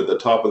olive at the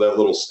top of that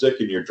little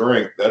stick in your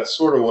drink, that's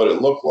sort of what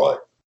it looked like.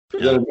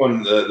 Yeah. Then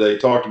when they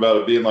talked about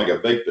it being like a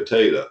baked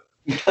potato,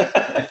 because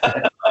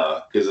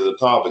at the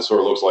top it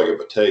sort of looks like a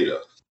potato.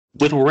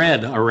 With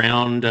red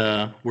around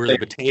where the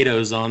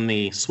potatoes on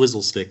the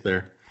swizzle stick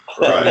there.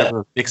 Right.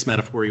 Whatever mixed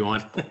metaphor you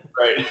want.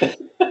 Right.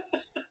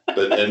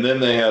 And then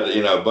they had,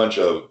 a bunch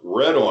of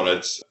red on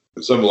it.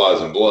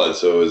 symbolizing blood.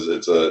 So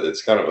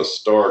it's kind of a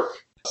stark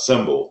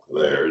symbol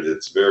there.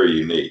 It's very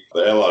unique.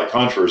 They had a lot of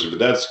controversy, but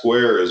that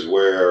square is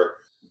where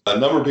a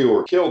number of people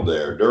were killed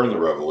there during the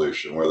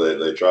revolution, where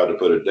they tried to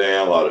put it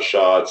down, a lot of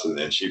shots, and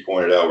then she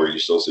pointed out where you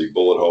still see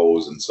bullet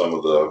holes in some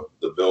of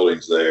the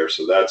buildings there.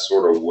 So that's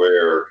sort of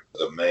where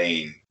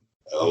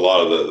a lot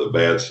of the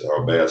bad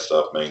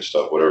stuff, main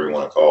stuff, whatever you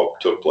want to call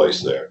it, took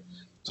place there.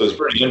 So it's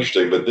pretty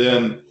interesting. But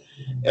then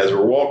as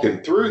we're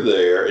walking through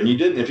there, and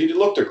if you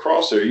looked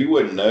across there, you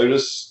wouldn't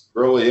notice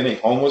really any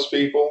homeless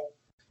people.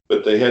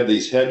 But they had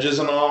these hedges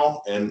and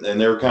all, and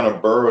they were kind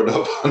of burrowed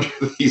up under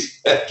these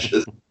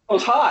hedges. It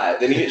was hot.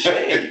 They needed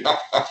shade.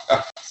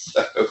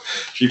 So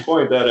she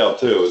pointed that out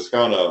too. It's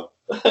kind of,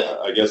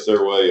 I guess,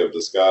 their way of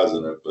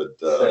disguising it. But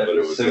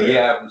it was. So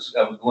yeah, I was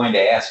going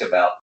to ask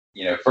about,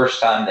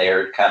 first time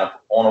there, kind of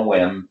on a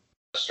whim,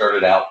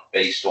 started out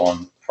based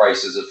on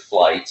prices of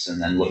flights,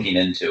 and then looking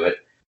into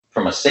it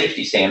from a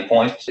safety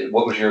standpoint.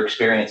 What was your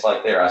experience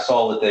like there? I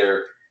saw that there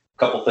are a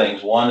couple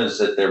things. One is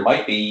that there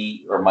might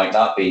be or might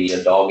not be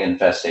a dog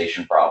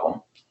infestation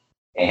problem,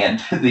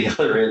 and the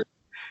other is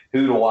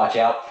who to watch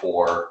out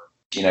for,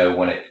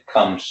 when it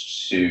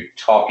comes to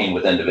talking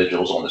with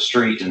individuals on the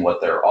street and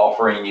what they're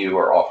offering you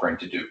or offering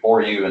to do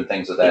for you and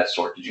things of that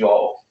sort. Did you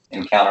all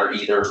encounter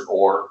either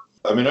or?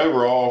 I mean,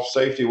 overall,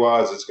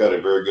 safety-wise, it's got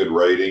a very good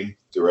rating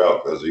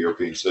throughout as a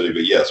European city.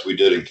 But yes, we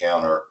did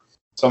encounter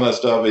some of that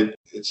stuff.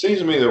 It seems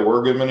to me there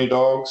were a good many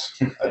dogs.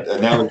 Now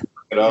that you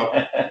bring it up,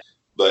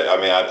 but I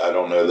mean, I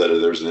don't know that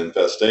there's an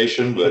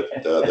infestation, but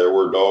there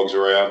were dogs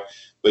around.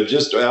 But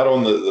just out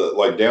on the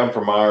like down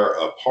from our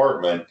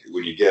apartment,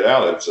 when you get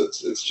out,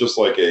 it's just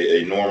like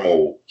a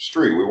normal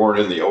street. We weren't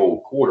in the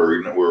old quarter,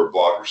 even though we were a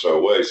block or so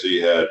away. So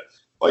you had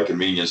like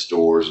convenience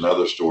stores and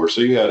other stores.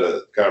 So you had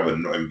a kind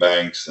of and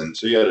banks, and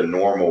so you had a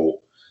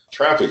normal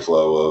traffic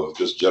flow of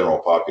just general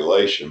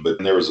population. But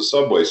there was a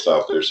subway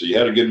stop there, so you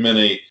had a good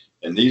many,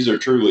 and these are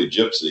truly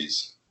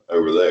gypsies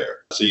over there.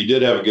 So you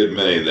did have a good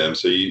many of them.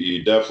 So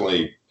you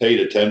definitely paid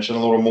attention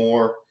a little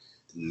more.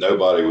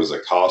 Nobody was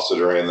accosted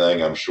or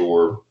anything. I'm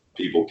sure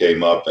people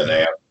came up and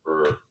asked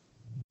for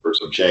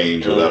some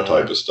change or that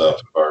type of stuff,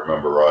 if I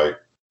remember right.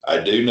 I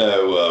do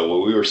know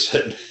when we were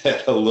sitting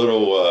at a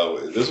little,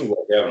 this was like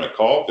having a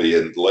coffee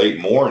in late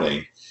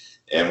morning,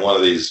 and one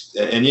of these,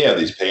 and yeah,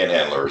 these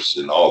panhandlers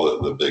in all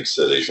the big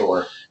cities.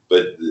 Sure.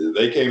 But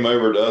they came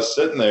over to us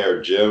sitting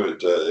there, Jim,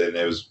 and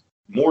it was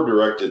more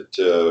directed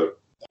to,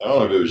 I don't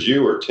know if it was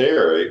you or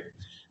Terry,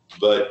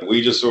 but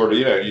we just sort of,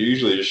 you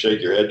usually just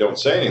shake your head, don't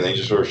say anything,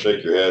 just sort of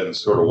shake your head and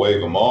sort of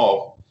wave them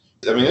off.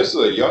 I mean, this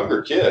is a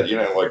younger kid,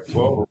 like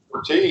 12 or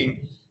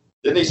 14.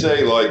 Didn't he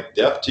say, like,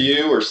 deaf to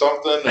you or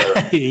something?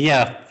 Or?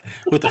 Yeah,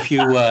 with a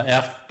few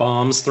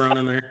F-bombs thrown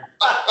in there.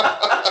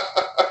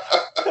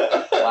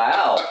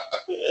 Wow.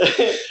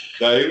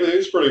 No, he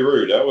was pretty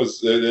rude. That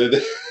was,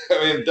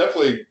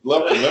 definitely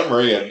left a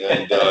memory and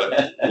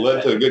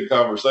led to a good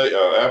conversation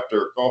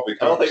after a coffee conversation.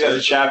 I don't think there's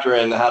a chapter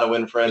in How to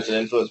Win Friends and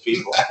Influence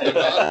People.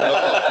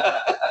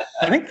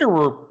 I think there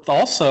were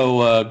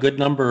also a good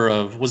number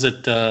of, was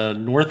it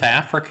North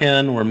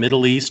African or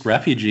Middle East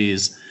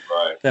refugees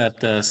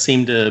that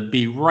seemed to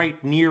be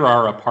right near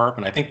our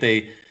apartment. I think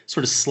they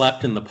sort of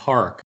slept in the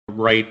park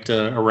right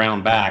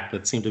around back.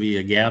 That seemed to be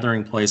a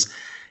gathering place.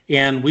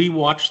 And we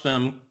watched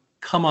them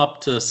come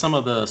up to some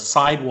of the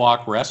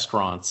sidewalk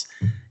restaurants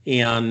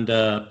and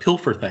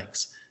pilfer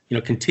things,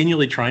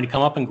 continually trying to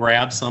come up and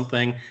grab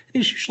something.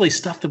 It's usually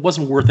stuff that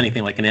wasn't worth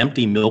anything, like an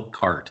empty milk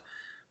cart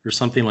or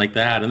something like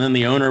that. And then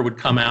the owner would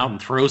come out and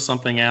throw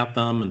something at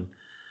them. And,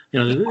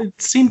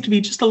 it seemed to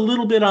be just a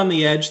little bit on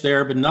the edge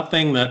there, but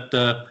nothing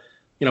that,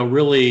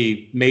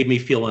 really made me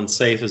feel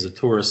unsafe as a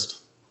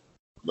tourist.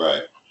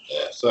 Right.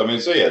 Yeah. So,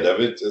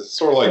 it's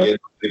sort of like in a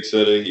big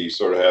city, you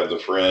sort of have the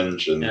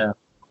fringe and. Yeah.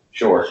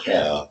 Sure.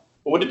 Yeah.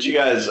 What did you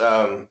guys,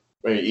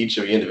 each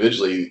of you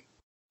individually,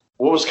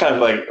 what was kind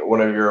of like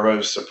one of your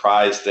most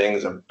surprised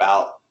things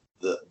about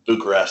the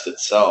Bucharest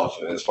itself?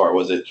 And as far,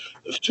 was it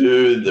the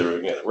food,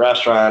 the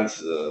restaurants,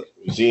 the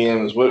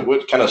museums?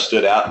 What kind of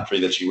stood out for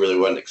you that you really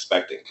wasn't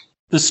expecting?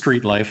 The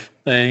street life.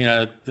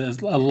 A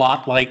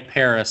lot like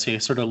Paris. You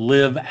sort of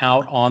live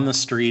out on the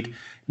street,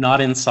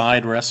 not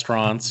inside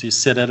restaurants. You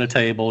sit at a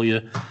table.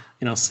 You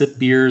sip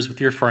beers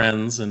with your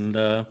friends and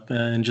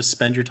just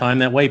spend your time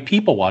that way,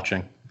 people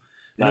watching.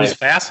 Nice. It was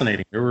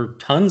fascinating. There were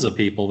tons of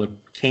people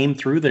that came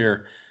through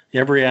there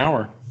every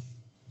hour.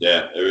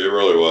 Yeah, it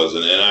really was.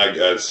 And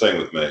I same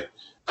with me.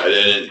 I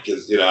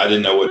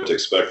didn't know what to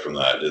expect from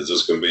that. Is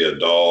this going to be a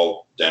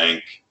dull,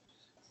 dank,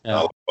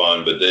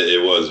 fun? But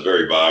it was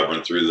very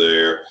vibrant through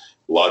there.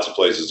 Lots of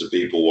places to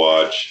people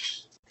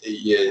watch.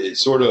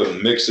 It's sort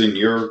of mixing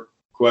your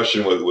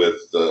question with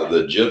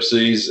the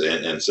gypsies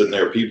and sitting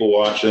there people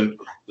watching.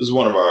 This is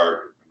one of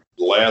our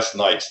last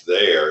nights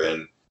there,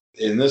 and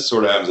this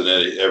sort of happens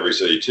in every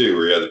city too,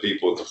 where you have the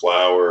people with the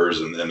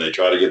flowers and they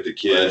try to get the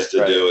kids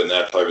to do it and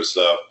that type of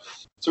stuff.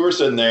 So we're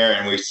sitting there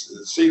and we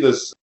see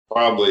this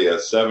probably a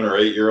 7 or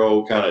 8 year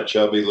old kind of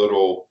chubby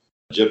little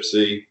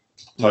gypsy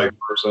type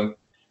person,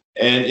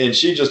 And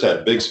she just had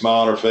a big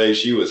smile on her face.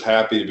 She was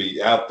happy to be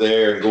out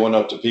there and going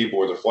up to people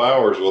with the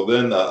flowers. Well,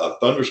 then a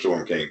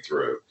thunderstorm came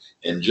through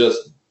and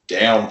just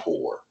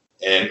downpour.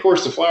 And of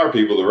course, the flower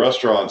people, the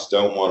restaurants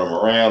don't want them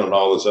around and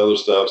all this other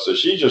stuff. So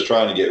she's just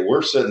trying to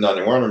we're sitting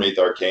we're underneath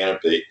our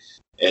canopy,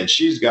 and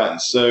she's gotten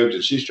soaked,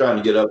 and she's trying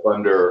to get up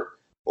under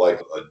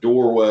like a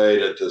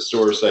doorway to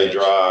sort of stay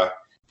dry.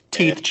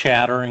 Teeth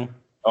chattering.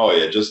 Oh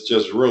yeah, just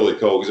really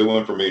cold, because it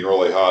went from being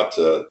really hot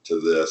to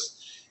this.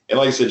 And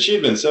like I said,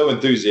 she'd been so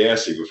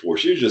enthusiastic before.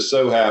 She was just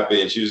so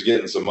happy, and she was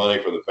getting some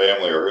money for the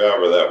family or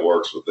whoever that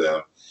works with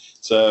them.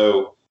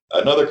 So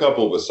another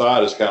couple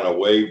beside us kind of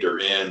waved her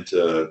in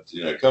to,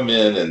 come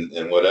in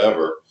and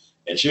whatever.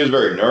 And she was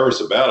very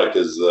nervous about it,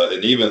 because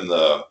and even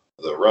the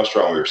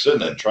restaurant we were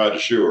sitting in tried to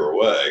shoo her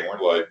away. And we're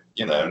like,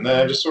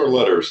 nah, just sort of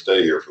let her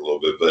stay here for a little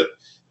bit. But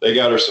they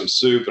got her some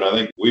soup, and I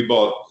think we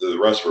bought the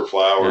rest of her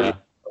flowers and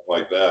stuff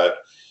like that.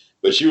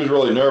 But she was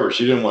really nervous.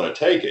 She didn't want to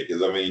take it,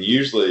 because,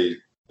 usually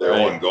they're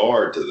on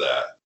guard to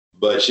that.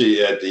 But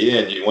she, at the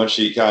end, once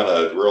she kind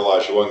of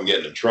realized she wasn't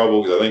getting in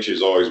trouble, because I think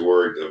she's always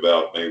worried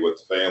about maybe with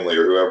the family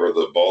or whoever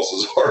the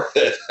bosses are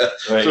that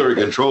sort of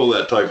control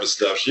that type of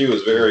stuff. She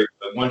was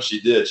once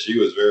she did, she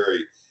was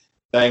very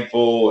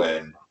thankful,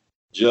 and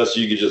because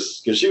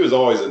she was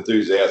always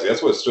enthusiastic.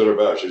 That's what stood her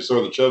about. She was sort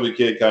of the chubby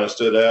kid, kind of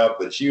stood out,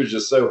 but she was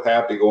just so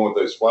happy going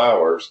with those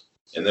flowers.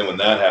 And then when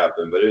that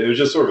happened, but it was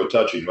just sort of a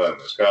touching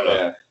moment. It's kind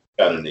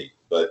of neat,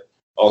 but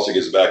also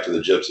gets back to the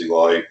gypsy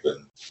life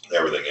and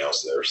everything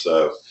else there.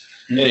 So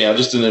anyhow,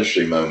 just an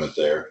interesting moment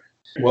there.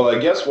 Well, I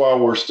guess while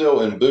we're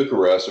still in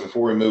Bucharest, and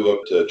before we move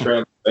up to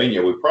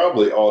Transylvania, we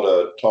probably ought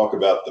to talk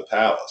about the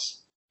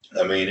palace.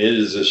 It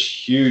is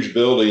this huge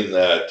building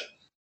that,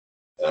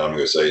 I'm going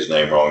to say his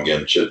name wrong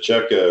again,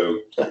 Cheko.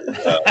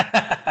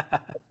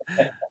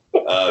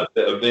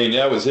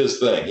 That was his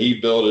thing. He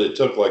built it. It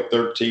took like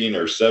 13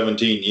 or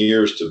 17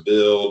 years to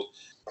build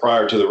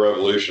prior to the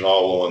revolution,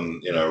 all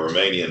on,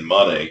 Romanian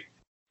money,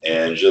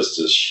 and just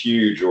this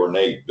huge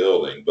ornate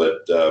building.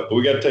 But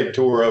we got to take a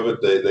tour of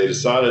it. They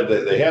decided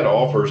that they had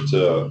offers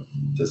to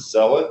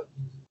sell it.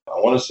 I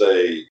want to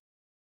say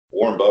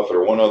Warren Buffett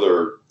or one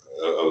other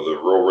of the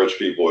real rich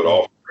people had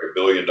offered $1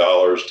 billion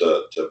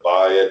to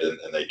buy it,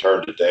 and they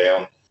turned it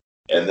down.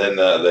 And then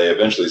they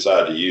eventually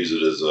decided to use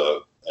it as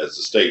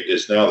the state.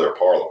 It's now their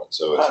parliament,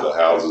 so it's the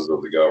houses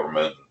of the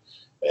government.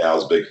 They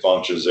house big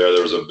functions there.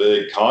 There was a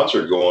big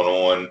concert going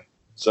on,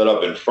 set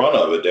up in front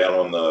of it, down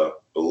on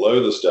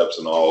below the steps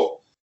and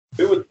all.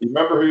 Do you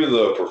remember who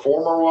the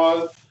performer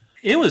was?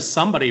 It was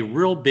somebody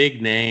real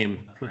big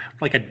name,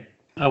 like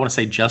I want to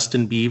say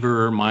Justin Bieber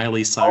or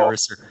Miley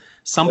Cyrus or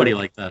somebody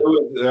like that.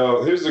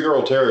 Who's the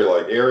girl Terry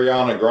like?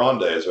 Ariana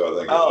Grande is who I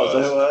think it was.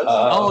 Is that who it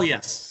was? Oh,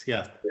 yes.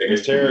 Yeah.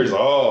 Because Terry's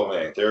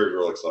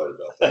real excited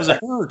about that. Was it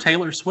her or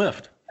Taylor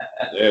Swift?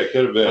 Yeah, it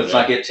could have been. Let's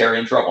not get Terry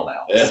in trouble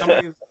now.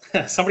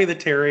 Yeah. Somebody that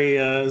Terry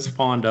is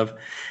fond of.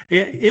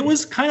 It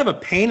was kind of a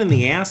pain in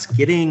the ass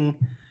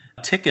getting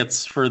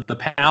tickets for the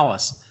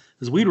palace,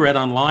 because we'd read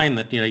online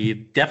that you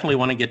definitely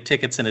want to get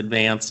tickets in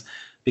advance,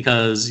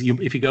 because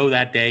if you go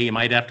that day, you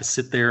might have to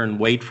sit there and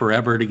wait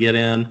forever to get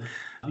in.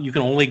 You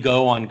can only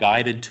go on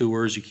guided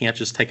tours. You can't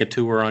just take a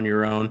tour on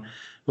your own.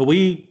 But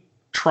we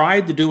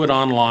tried to do it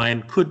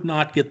online, could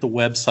not get the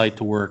website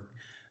to work,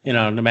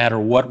 no matter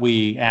what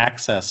we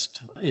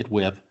accessed it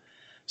with.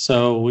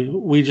 So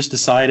we just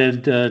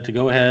decided to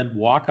go ahead,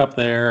 walk up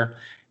there.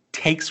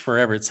 Takes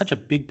forever. It's such a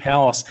big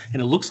palace,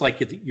 and it looks like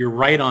you're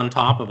right on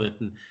top of it.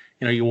 And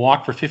you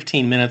walk for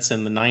 15 minutes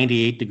in the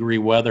 98-degree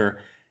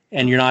weather,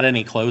 and you're not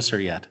any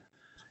closer yet.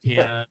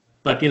 Yeah.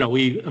 But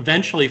we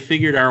eventually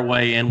figured our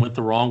way in, went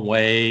the wrong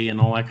way and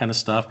all that kind of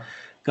stuff,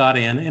 got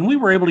in, and we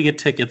were able to get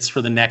tickets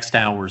for the next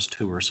hour's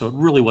tour. So it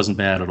really wasn't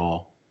bad at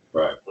all.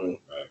 Right.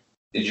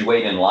 Did you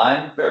wait in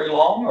line very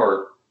long,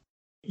 or?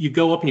 You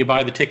go up and you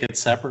buy the ticket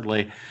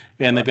separately,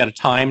 and they've got a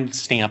time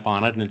stamp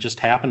on it, and it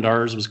just happened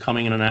ours was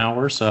coming in an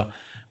hour. So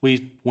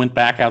we went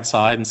back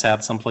outside and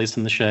sat someplace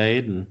in the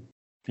shade, and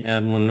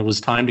when it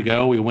was time to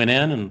go, we went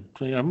in, and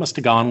it must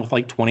have gone with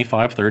like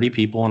 25, 30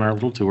 people on our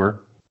little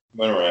tour.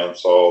 Went around,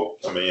 saw,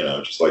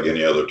 just like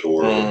any other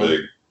tour of a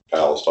big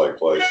palace type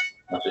place.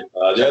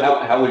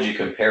 How would you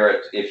compare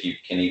it, if you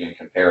can even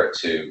compare it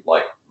to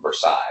like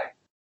Versailles?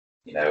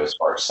 As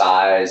far as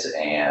size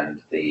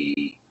and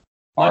the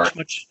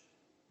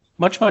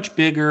much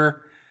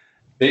bigger.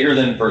 Bigger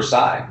than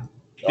Versailles.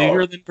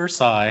 Bigger than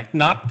Versailles,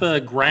 not the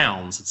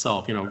grounds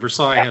itself.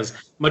 Versailles has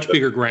much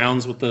bigger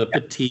grounds with the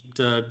petite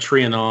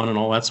Trianon and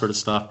all that sort of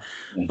stuff.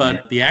 Mm-hmm.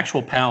 But the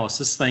actual palace,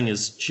 this thing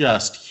is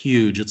just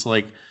huge. It's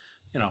like,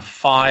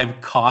 5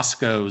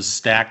 Costcos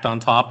stacked on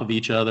top of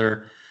each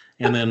other,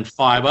 and then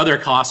 5 other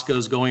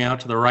Costcos going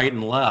out to the right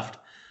and left.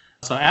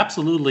 So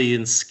absolutely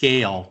in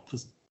scale,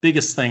 the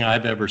biggest thing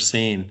I've ever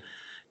seen.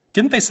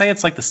 Didn't they say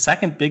it's like the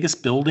second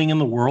biggest building in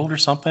the world or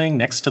something,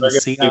 next to the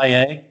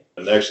CIA?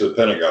 Next to the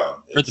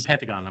Pentagon. Or the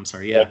Pentagon, I'm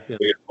sorry, yeah.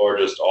 The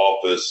largest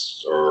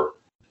office or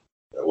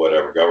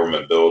whatever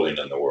government building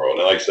in the world.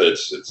 And like I said,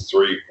 it's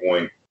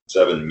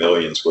 3.7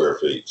 million square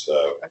feet.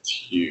 So that's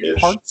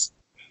huge.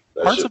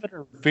 Parts of it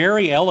are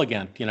very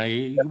elegant.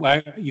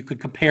 You could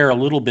compare a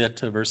little bit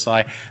to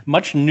Versailles.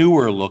 Much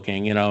newer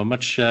looking,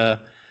 much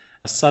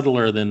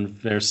subtler than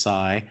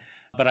Versailles.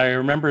 But I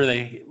remember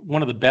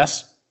one of the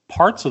best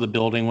parts of the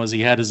building was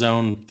he had his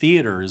own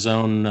theater, his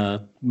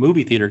own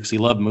movie theater, because he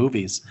loved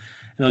movies.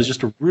 And it was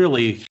just a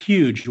really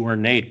huge,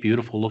 ornate,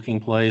 beautiful looking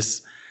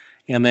place.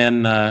 And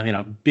then,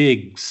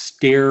 big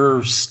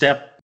staircases,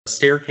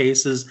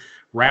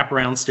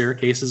 wraparound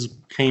staircases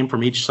came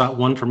from each side,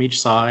 one from each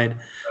side.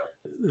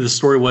 The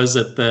story was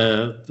that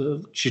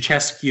the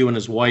Ceausescu and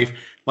his wife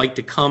liked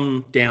to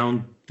come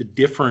down the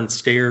different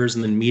stairs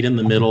and then meet in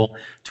the middle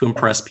to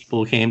impress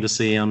people who came to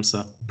see him.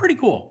 So pretty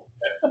cool.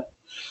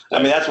 I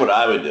mean, that's what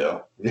I would do.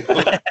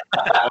 Why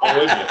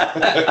wouldn't you?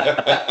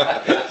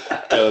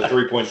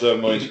 3.7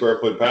 million square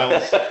foot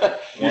palace.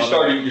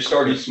 You're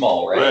starting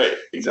small, right? Right,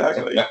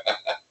 exactly.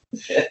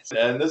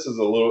 And this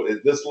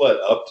led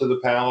up to the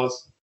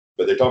palace,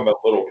 but they're talking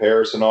about Little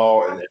Paris and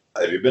all. And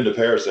if you've been to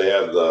Paris, they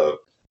have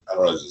I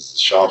don't know if it's the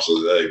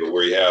Champs-Élysées, but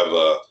where you have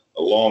a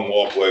long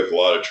walkway with a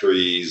lot of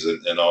trees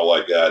and all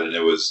like that. And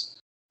it was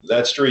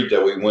that street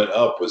that we went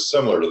up was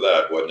similar to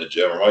that, wasn't it,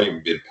 Jim? It might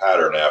even be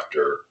patterned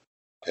after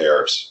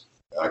Paris.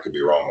 I could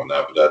be wrong on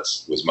that, but that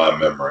was my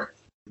memory.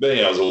 But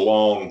it was a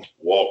long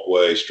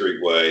walkway,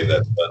 streetway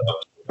that led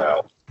up to the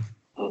palace,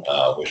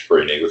 which is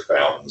pretty neat with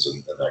fountains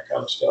and that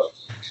kind of stuff.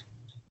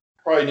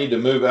 Probably need to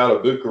move out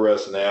of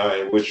Bucharest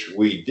now, which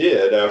we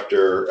did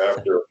after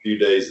a few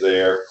days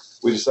there.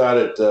 We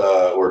decided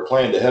or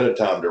planned ahead of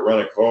time to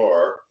rent a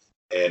car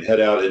and head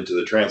out into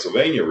the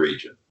Transylvania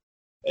region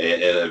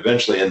and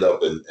eventually end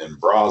up in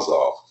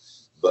Brasov.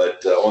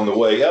 But on the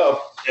way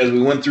up, as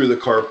we went through the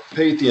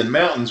Carpathian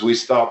Mountains, we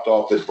stopped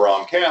off at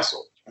Bram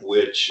Castle,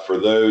 which for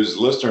those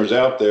listeners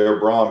out there,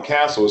 Bram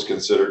Castle is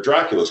considered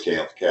Dracula's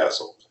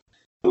castle.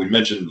 We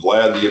mentioned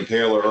Vlad the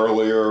Impaler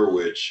earlier,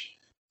 which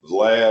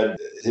Vlad,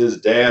 his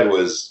dad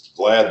was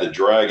Vlad the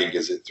Dragon,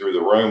 because through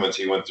the Romans,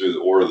 he went through the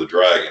Order of the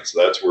Dragon.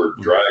 So that's where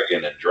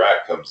dragon and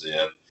Drac comes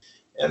in.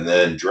 And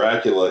then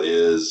Dracula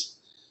is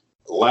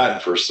Latin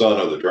for son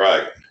of the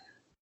dragon.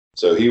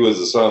 So he was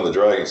the son of the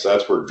dragon. So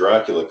that's where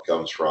Dracula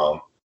comes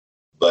from.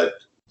 But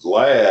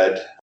Vlad,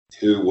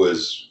 who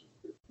was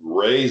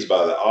raised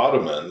by the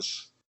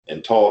Ottomans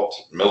and taught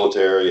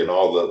military and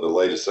all the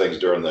latest things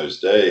during those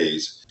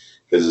days,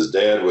 because his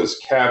dad was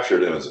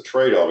captured, and as a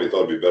trade-off, he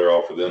thought it'd be better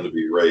off for them to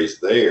be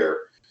raised there.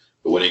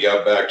 But when he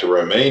got back to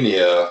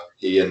Romania,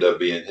 he ended up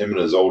being, him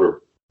and his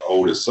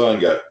oldest son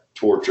got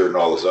tortured and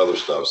all this other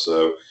stuff.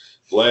 So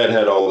Vlad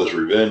had all this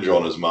revenge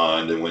on his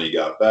mind, and when he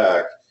got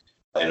back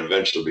and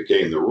eventually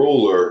became the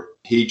ruler,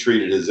 he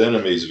treated his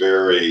enemies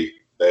very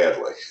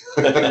badly.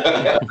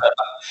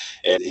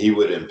 And he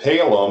would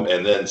impale them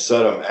and then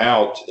set them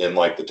out in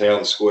like the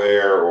town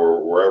square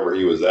or wherever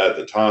he was at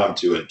the time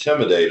to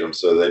intimidate them,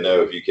 so they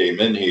know if you came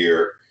in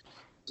here,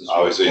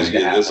 obviously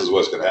this is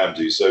what's going to happen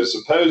to you. So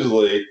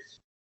supposedly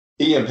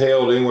he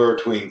impaled anywhere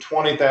between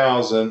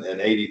 20,000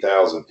 and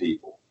 80,000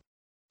 people.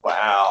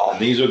 Wow.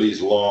 And these are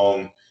these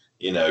long,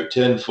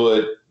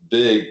 10-foot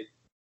big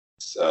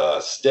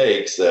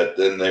stakes that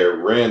then they're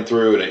ran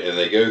through, and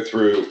they go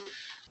through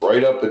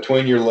right up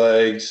between your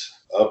legs,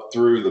 up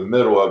through the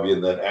middle of you,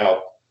 and then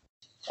out.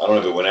 I don't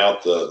know if it went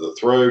out the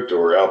throat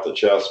or out the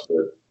chest,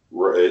 but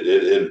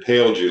it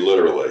impaled you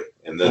literally.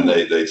 And then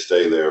they'd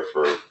stay there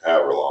for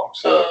however long.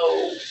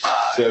 So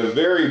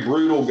very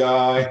brutal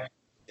guy.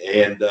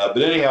 And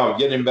but anyhow,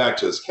 getting back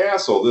to his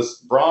castle, this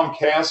Bram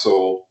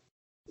Castle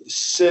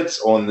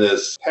sits on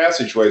this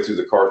passageway through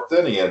the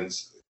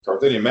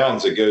Carpathian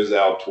Mountains that goes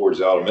out towards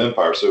the Ottoman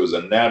Empire. So it was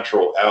a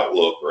natural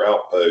outlook or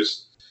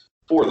outpost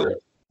for them.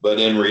 But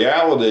in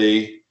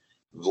reality,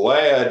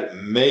 Vlad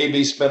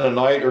maybe spent a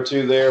night or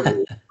two there, but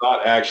it's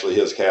not actually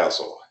his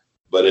castle.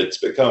 But it's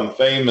become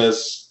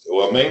famous.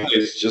 Well, mainly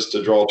it's just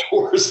to draw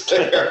tourists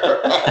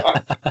there.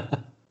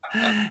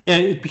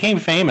 It became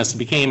famous. It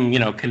became,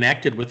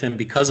 connected with him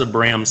because of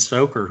Bram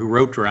Stoker, who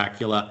wrote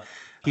Dracula.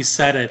 He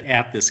set it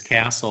at this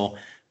castle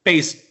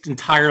based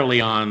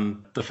entirely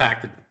on the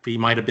fact that he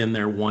might have been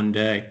there one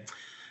day.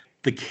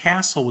 The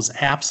castle was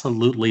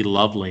absolutely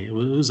lovely. It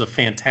was a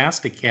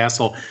fantastic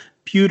castle,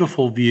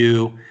 beautiful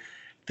view.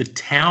 The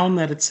town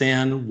that it's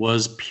in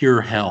was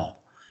pure hell.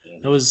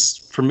 That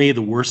was, for me,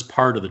 the worst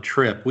part of the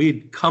trip.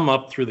 We'd come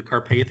up through the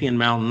Carpathian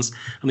Mountains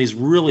on these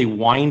really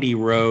windy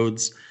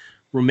roads.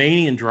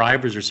 Romanian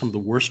drivers are some of the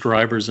worst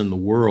drivers in the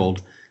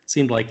world. It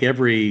seemed like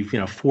every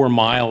 4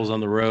 miles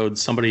on the road,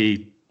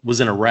 somebody was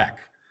in a wreck.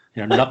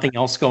 Nothing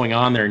else going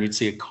on there, and you'd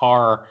see a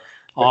car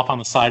off on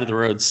the side of the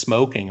road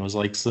smoking. It was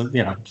like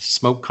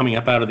smoke coming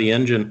up out of the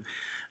engine.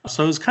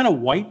 So it was kind of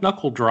white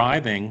knuckle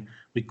driving.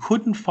 We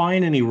couldn't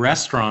find any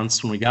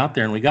restaurants when we got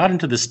there, and we got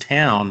into this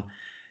town,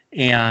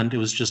 and it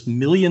was just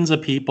millions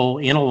of people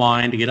in a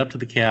line to get up to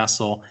the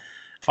castle.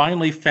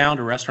 Finally found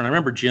a restaurant. I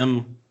remember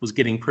Jim was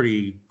getting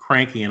pretty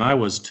cranky, and I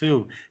was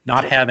too,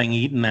 not having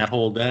eaten that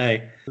whole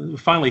day. We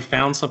finally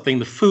found something.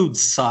 The food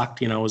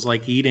sucked. It was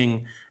like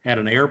eating at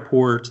an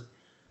airport,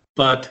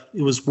 but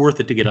it was worth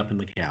it to get up in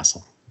the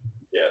castle.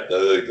 Yeah,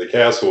 the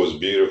castle was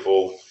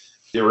beautiful.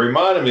 It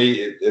reminded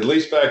me, at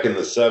least back in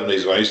the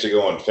 70s, when I used to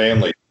go on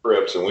family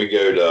trips and we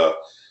go to,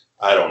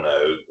 I don't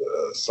know,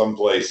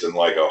 someplace in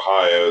like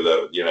Ohio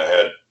that,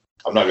 had,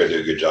 I'm not going to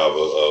do a good job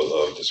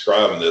of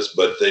describing this,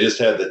 but they just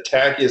had the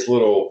tackiest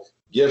little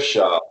gift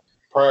shop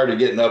prior to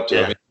getting up to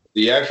it. I mean,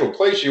 the actual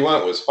place you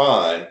went was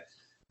fine,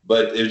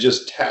 but it was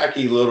just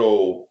tacky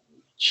little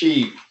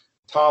cheap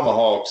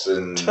tomahawks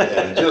and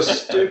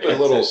just stupid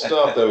little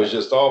stuff that was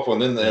just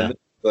awful. And then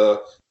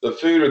the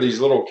food are these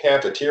little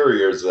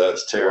cafeterias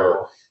that's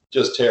terrible,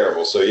 just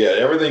terrible. So yeah,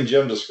 everything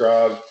Jim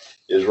described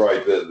is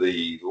right.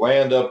 The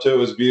land up to it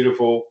was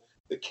beautiful.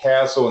 The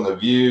castle and the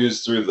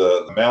views through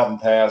the mountain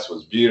pass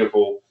was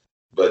beautiful,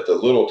 but the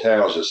little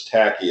town was just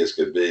tacky as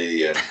could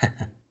be, and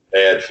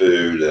bad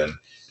food, and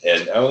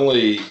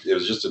it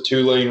was just a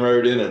 2-lane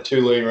road in and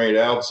 2-lane road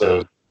out. So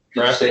did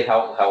you say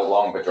how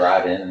long of a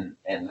drive in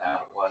and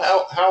out it was?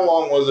 How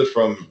long was it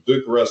from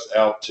Bucharest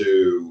out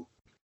to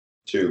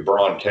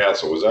Bran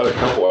Castle? Was that a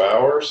couple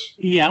hours?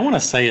 Yeah, I want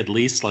to say at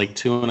least like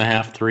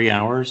 2.5, 3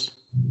 hours.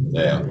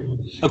 Yeah.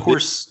 Of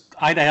course,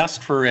 I'd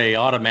asked for a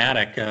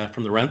automatic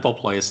from the rental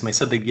place, and they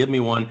said they'd give me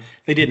one.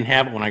 They didn't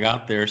have it when I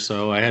got there,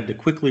 so I had to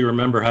quickly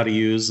remember how to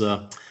use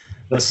the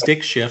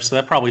stick shift. So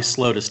that probably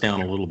slowed us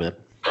down a little bit.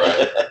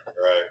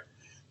 Right.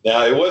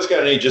 Now, it was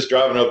kind of neat just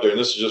driving up there, and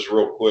this is just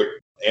real quick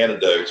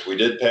anecdotes. We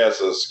did pass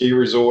a ski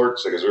resort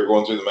because we were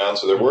going through the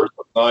mountains, so there were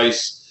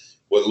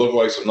what looked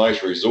like some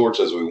nice resorts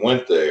as we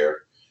went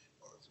there.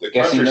 The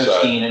Guessing no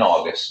skiing in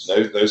August.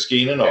 No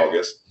skiing in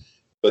August.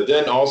 But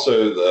then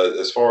also,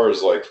 as far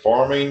as like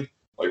farming,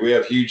 like we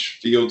have huge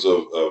fields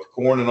of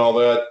corn and all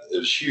that.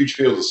 There's huge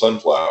fields of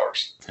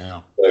sunflowers.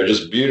 Yeah. They're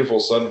just beautiful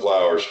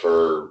sunflowers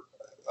for,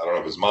 I don't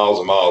know if it's miles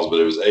and miles, but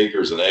it was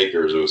acres and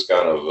acres. It was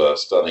kind of a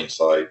stunning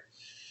sight.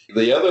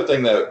 The other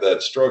thing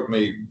that struck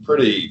me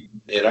pretty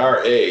in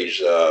our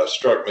age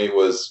struck me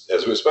was,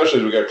 especially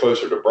as we got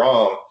closer to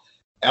Bran,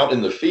 out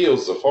in the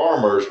fields, the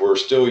farmers were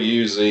still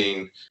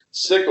using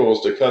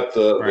sickles to cut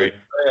the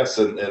grass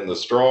and the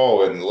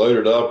straw and load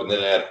it up, and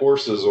then add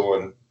horses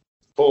on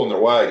pulling their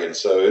wagon.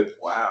 So it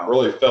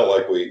really felt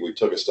like we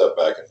took a step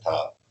back in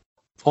time.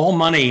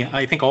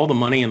 I think all the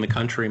money in the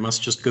country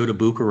must just go to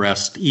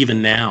Bucharest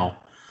even now,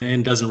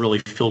 and doesn't really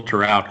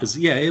filter out, because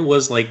it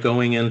was like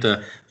going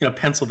into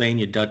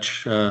Pennsylvania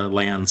Dutch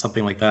land,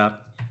 something like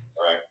that.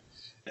 Right.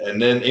 And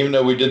then even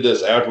though we did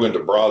this after we went to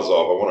Brasov,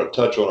 I want to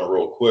touch on it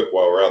real quick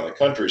while we're out in the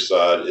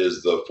countryside,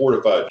 is the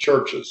fortified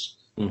churches.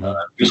 Mm-hmm.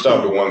 We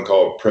stopped at one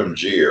called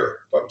Primgir,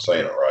 if I'm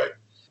saying it right.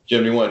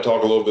 Jim, you want to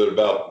talk a little bit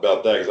about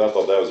that? Because I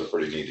thought that was a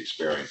pretty neat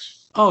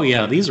experience. Oh,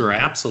 yeah. These are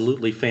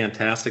absolutely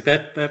fantastic.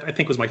 That I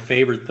think was my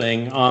favorite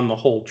thing on the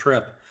whole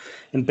trip.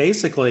 And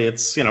basically,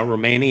 it's,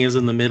 Romania is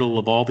in the middle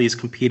of all these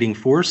competing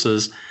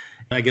forces.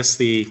 I guess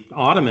the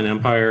Ottoman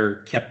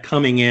Empire kept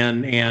coming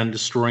in and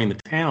destroying the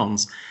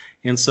towns.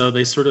 And so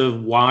they sort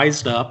of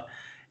wised up,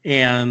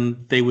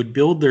 and they would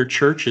build their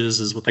churches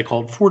as what they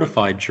called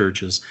fortified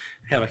churches.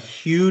 Have a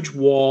huge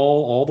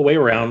wall all the way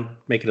around,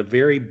 make it a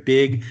very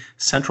big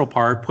central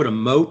part, put a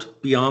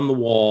moat beyond the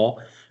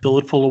wall, fill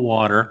it full of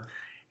water.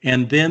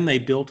 And then they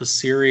built a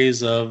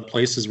series of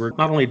places where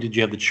not only did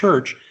you have the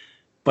church,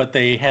 but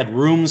they had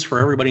rooms for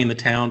everybody in the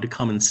town to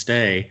come and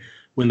stay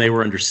when they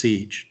were under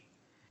siege.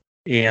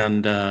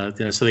 And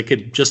so they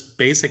could just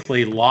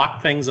basically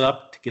lock things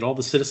up to get all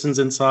the citizens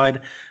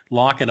inside,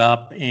 lock it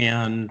up,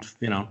 and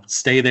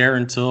stay there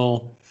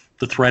until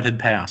the threat had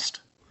passed.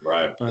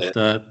 Right.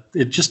 But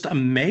it's just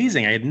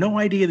amazing. I had no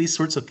idea these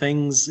sorts of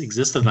things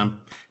existed.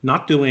 I'm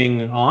not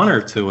doing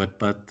honor to it,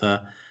 but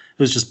it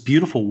was just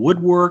beautiful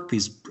woodwork,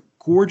 these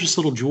gorgeous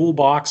little jewel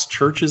box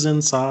churches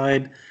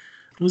inside.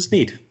 It was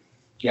neat.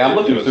 Yeah, I'm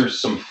looking through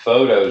some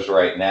photos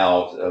right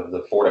now of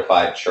the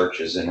fortified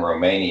churches in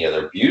Romania.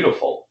 They're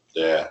beautiful.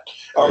 Yeah.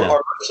 Are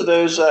most of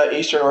those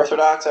Eastern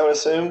Orthodox, I would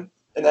assume,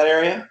 in that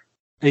area?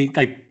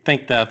 I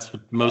think that's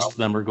what most of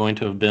them are going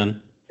to have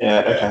been.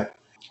 Yeah, okay.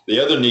 The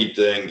other neat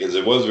thing, because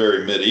it was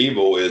very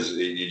medieval, is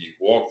you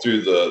walk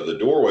through the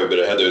doorway, but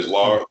it had those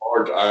large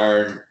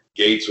iron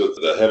gates with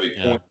the heavy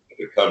point that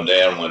could come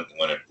down when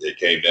it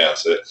came down.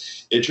 So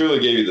it truly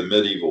gave you the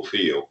medieval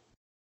feel.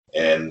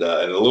 And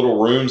the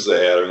little rooms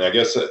they had, I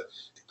guess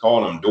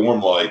calling them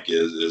dorm-like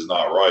is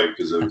not right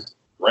because it was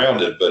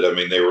rounded, but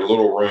they were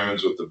little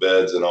rooms with the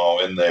beds and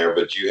all in there,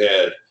 but you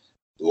had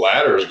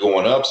ladders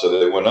going up, so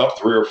they went up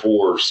 3 or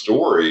 4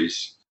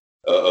 stories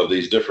of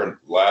these different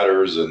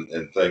ladders and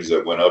things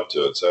that went up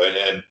to it. So,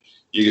 and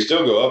you can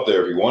still go up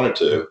there if you wanted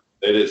to.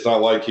 It's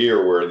not like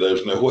here where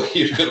there's no way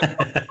you can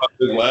up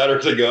the ladder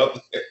to go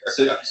up there.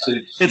 So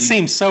it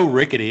seems so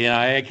rickety.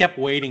 I kept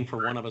waiting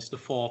for one of us to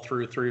fall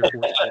through 3 or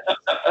 4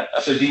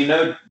 steps. So do you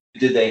know,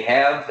 did they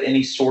have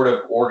any sort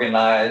of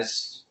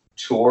organized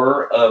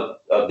tour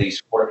of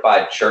these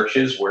fortified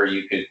churches where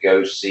you could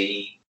go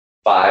see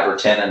 5 or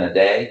 10 in a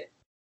day?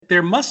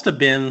 There must have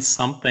been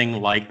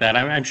something like that.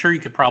 I'm sure you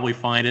could probably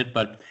find it,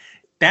 but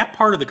that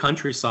part of the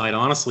countryside,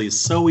 honestly, is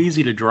so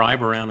easy to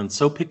drive around and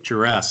so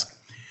picturesque.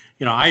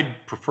 I'd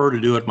prefer to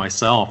do it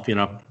myself.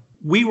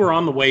 We were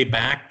on the way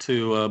back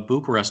to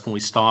Bucharest when we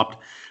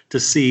stopped to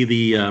see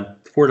the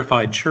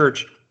fortified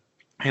church.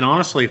 And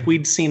honestly, if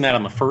we'd seen that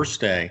on the first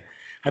day,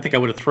 I think I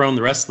would have thrown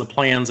the rest of the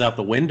plans out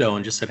the window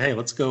and just said, hey,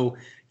 let's go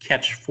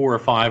catch 4 or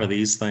 5 of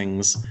these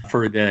things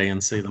for a day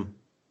and see them.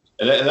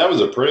 And that was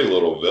a pretty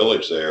little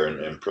village there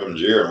in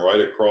Primgier, and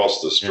right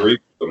across the street,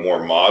 the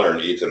more modern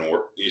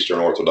Eastern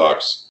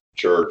Orthodox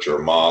church or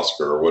mosque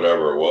or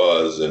whatever it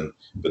was.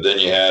 But then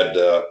you had,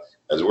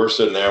 as we're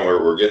sitting there,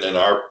 we're getting in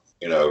our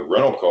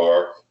rental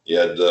car, you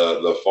had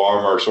the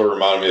farmer, sort of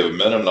reminded me of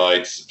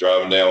Mennonites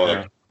driving down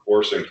with a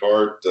horse and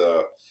cart,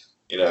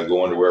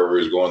 going to wherever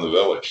he was going in the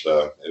village.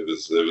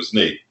 It was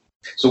neat.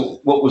 So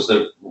what was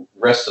the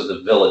rest of the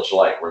village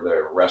like? Were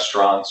there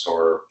restaurants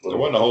or? There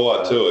wasn't a whole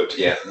lot to it.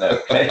 Yeah,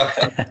 no. Okay.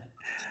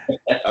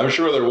 I'm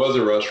sure there was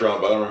a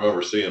restaurant, but I don't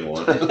remember seeing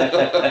one.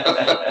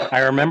 I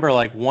remember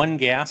like one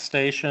gas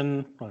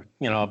station,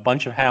 a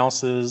bunch of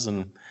houses,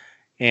 and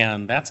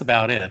that's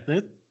about it.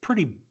 It's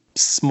pretty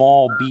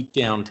small beat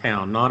down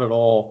town, not at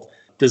all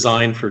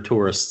designed for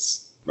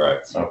tourists.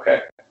 Right.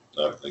 Okay.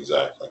 No,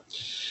 exactly.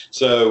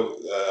 So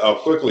I'll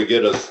quickly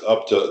get us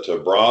up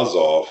to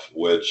Brasov,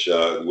 which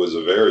was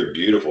a very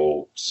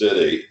beautiful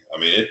city. I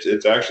mean, it's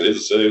a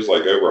city. It's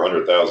like over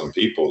 100,000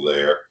 people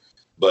there.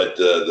 But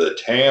the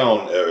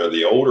town,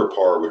 the older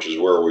part, which is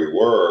where we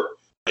were,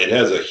 it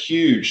has a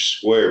huge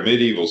square,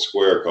 medieval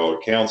square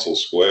called Council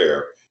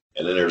Square.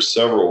 And then there's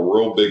several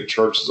real big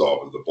churches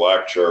off it, the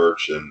Black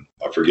Church, and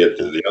I forget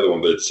the other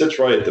one, but it sits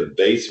right at the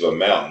base of a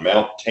mountain,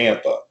 Mount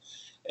Tampa.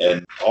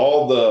 And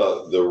all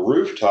the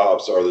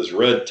rooftops are this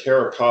red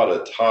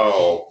terracotta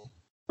tile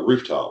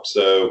rooftop.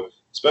 So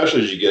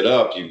especially as you get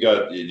up,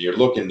 you're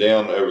looking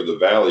down over the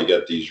valley, you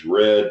got these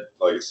red,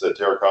 like I said,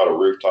 terracotta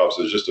rooftops.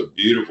 It's just a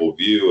beautiful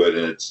view, and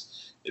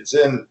it's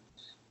in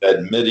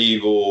that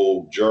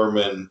medieval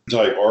German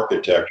type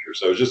architecture.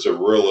 So it's just a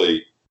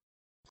really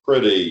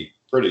pretty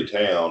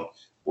town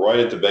right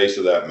at the base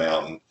of that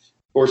mountain.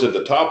 Of course, at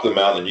the top of the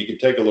mountain, you can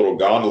take a little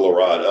gondola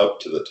ride up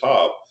to the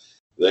top.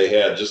 They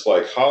had, just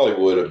like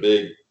Hollywood,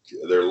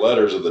 their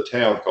letters of the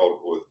town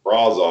called with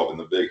Brasov and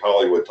the big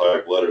Hollywood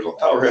type letters on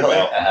top of the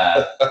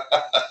mountain.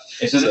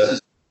 So this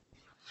is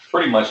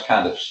pretty much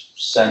kind of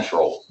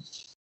central,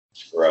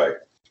 right?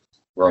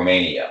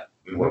 Romania,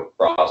 where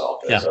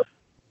Brasov is. Yeah.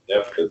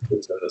 Yep,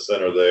 it's in the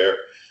center there.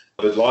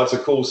 There's lots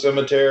of cool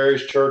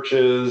cemeteries,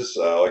 churches.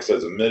 Like I said,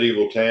 it's a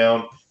medieval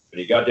town. When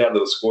you got down to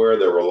the square,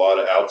 there were a lot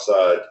of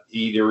outside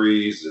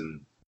eateries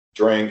and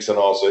drinks, and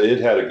also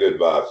it had a good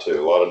vibe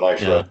too. A lot of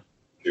nice restaurants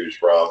to choose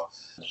from.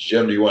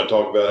 Jim, do you want to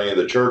talk about any of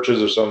the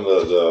churches or some of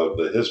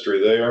the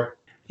history there?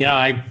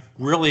 Yeah,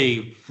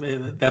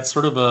 that's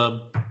sort of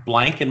a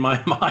blank in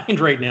my mind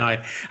right now.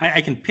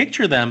 I can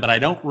picture them, but I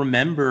don't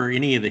remember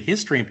any of the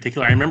history in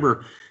particular. I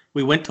remember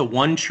we went to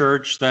one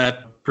church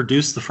that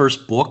produced the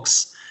first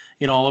books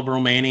in all of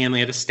Romania, and they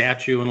had a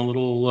statue and a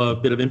little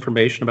bit of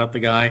information about the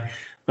guy.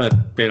 But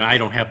I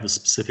don't have the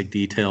specific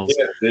details.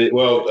 Yeah,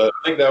 I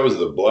think that was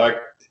the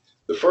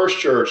first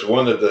church,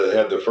 one that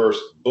had the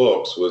first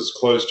books, was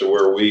close to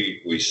where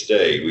we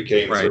stayed. We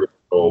came through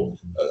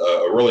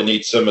a really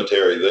neat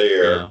cemetery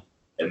there,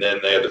 and then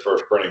they had the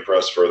first printing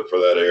press for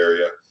that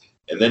area.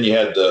 And then you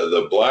had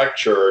the Black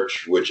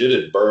Church, which it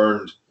had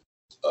burned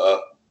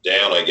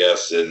down, I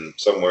guess,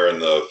 somewhere in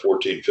the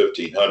 1500s,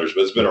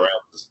 but it's been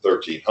around since the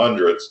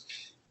 1300s.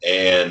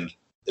 And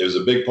it was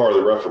a big part of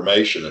the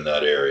Reformation in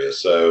that area.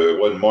 So it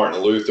wasn't Martin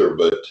Luther,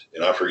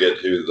 and I forget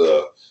who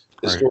the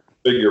historical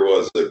figure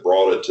was that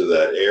brought it to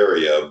that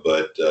area,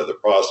 but the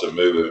Protestant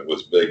movement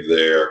was big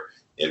there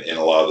in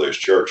a lot of those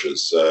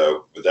churches.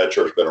 So, but that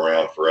church been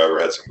around forever,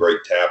 had some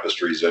great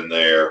tapestries in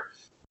there.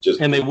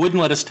 And they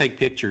wouldn't let us take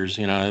pictures.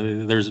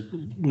 There's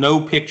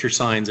no picture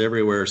signs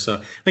everywhere. So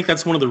I think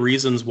that's one of the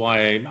reasons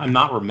why I'm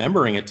not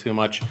remembering it too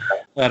much,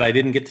 that I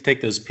didn't get to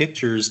take those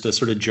pictures to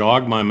sort of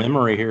jog my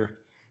memory here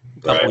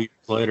a couple years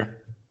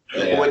later.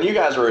 When you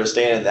guys were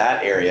staying in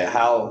that area,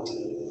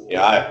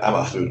 I'm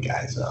a food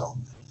guy, so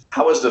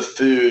how was the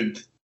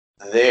food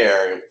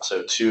there?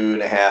 So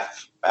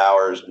 2.5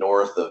 hours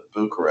north of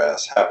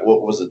Bucharest.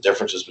 What was the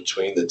differences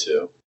between the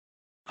two?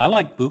 I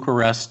like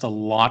Bucharest a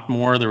lot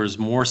more. There was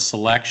more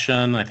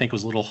selection. I think it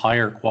was a little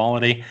higher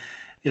quality.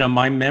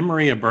 My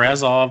memory of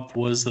Brasov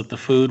was that the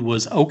food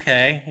was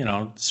okay,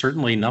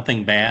 certainly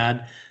nothing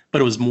bad,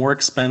 but it was more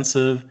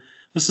expensive.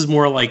 This is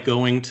more like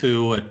going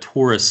to a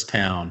tourist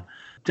town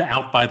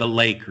out by the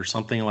lake or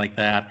something like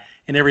that,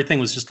 and everything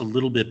was just a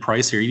little bit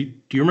pricier.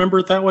 Do you remember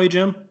it that way,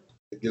 Jim?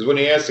 Because when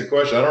he asked the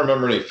question, I don't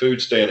remember any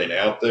food standing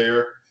out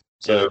there,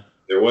 so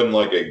there wasn't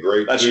like a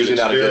great. That's food usually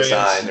experience.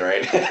 Not a good sign,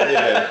 right?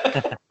 Yeah,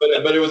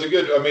 but it was a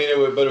good.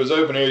 But it was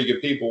open air. You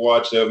could people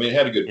watch. It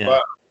had a good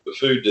vibe. The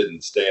food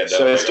didn't stand out.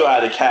 So it still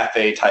had a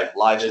cafe type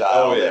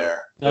lifestyle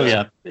there. Oh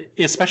yeah,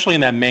 especially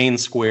in that main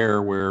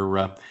square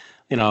where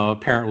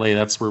apparently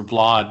that's where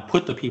Vlad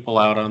put the people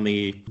out on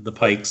the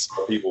pikes.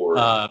 People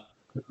were.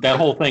 That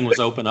whole thing was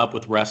open up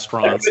with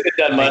restaurants. I haven't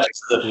done much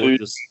for the food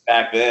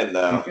back then,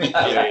 though. You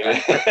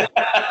like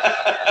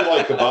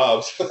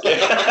kebabs.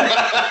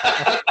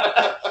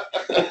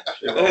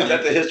 Is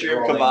that the history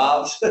of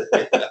kebabs?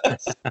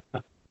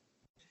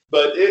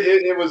 But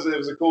it was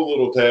a cool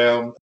little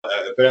town.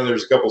 Apparently,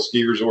 there's a couple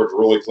ski resorts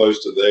really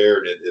close to there,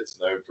 and it's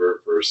known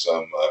for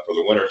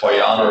the winter time.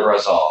 Poiana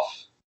Brezov,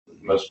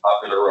 most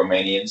popular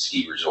Romanian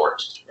ski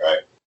resort. Right.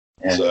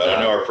 And so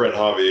I know our friend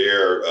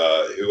Javier,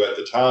 who at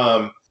the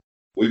time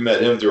we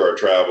met him through our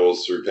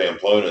travels through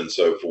Pamplona and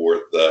so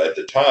forth. At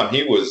the time,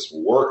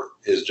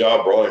 his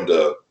job brought him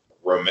to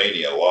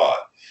Romania a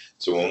lot.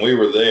 So when we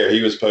were there,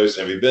 he was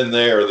posting, have you been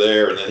there or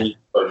there? And then he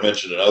started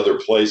mentioning other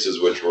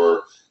places, which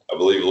were, I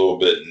believe, a little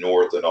bit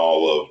north and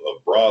all of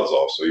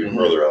Brasov, so even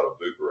further out of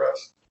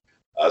Bucharest.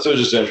 So it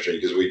was just interesting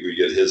because we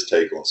get his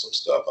take on some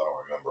stuff. I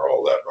don't remember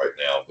all that right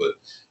now, but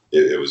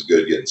it was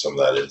good getting some of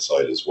that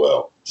insight as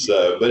well.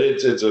 So, but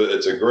it's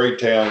a great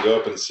town. Go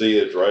up and see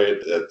it right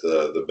at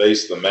the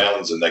base of the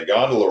mountains, and that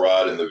gondola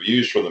ride and the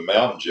views from the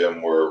mountain,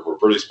 Jim, were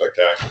pretty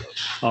spectacular.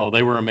 Oh,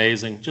 they were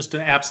amazing. Just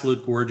an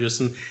absolute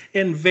gorgeous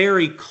and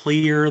very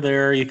clear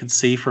there. You could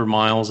see for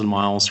miles and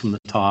miles from the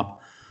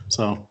top.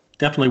 So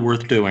definitely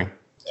worth doing.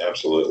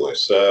 Absolutely.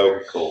 So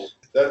very cool.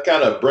 That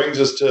kind of brings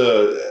us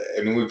to,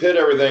 we've hit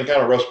everything,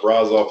 kind of Russ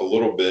Brasov a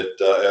little bit.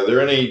 Are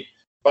there any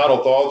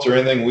final thoughts or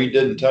anything we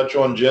didn't touch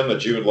on, Jim,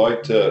 that you would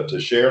like to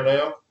share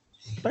now?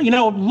 But,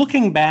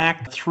 looking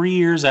back 3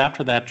 years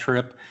after that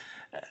trip,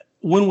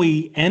 when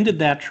we ended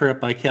that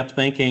trip, I kept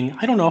thinking,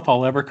 I don't know if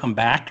I'll ever come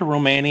back to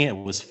Romania. It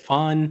was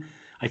fun.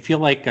 I feel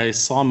like I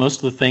saw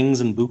most of the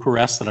things in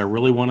Bucharest that I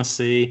really want to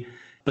see.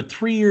 But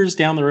 3 years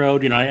down the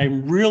road,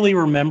 I'm really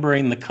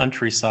remembering the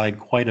countryside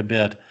quite a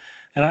bit.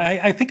 And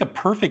I think a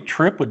perfect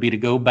trip would be to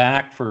go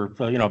back for,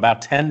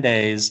 about 10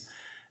 days,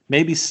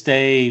 maybe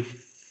stay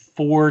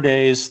 4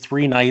 days,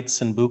 3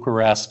 nights in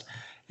Bucharest,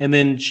 and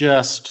then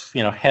just,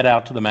 head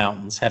out to the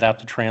mountains, head out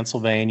to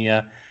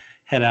Transylvania,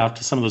 head out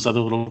to some of those other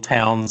little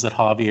towns that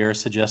Javier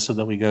suggested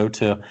that we go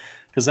to.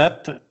 Because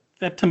that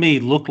to me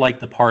looked like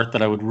the part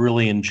that I would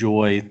really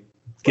enjoy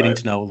getting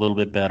to know a little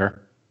bit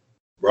better.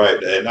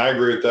 Right, and I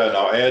agree with that, and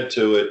I'll add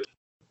to it.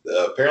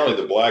 Apparently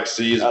the Black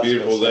Sea is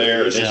beautiful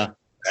there. It's an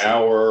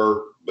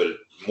hour, but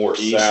more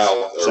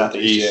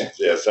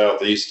southeast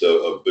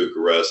of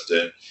Bucharest.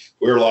 And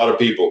we heard a lot of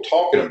people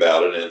talking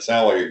about it, and it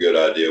sounded like a good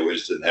idea. We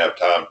just didn't have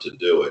time to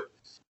do it.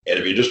 And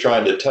if you're just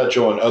trying to touch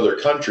on other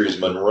countries,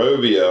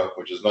 Monrovia,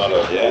 which is not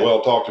a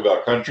well talked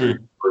about country.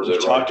 We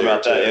talked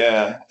about that,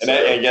 yeah. And so,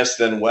 I guess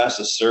then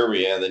west of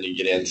Serbia, and then you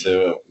get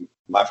into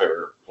my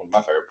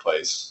favorite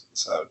place,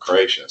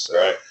 Croatia.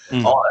 So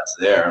all that's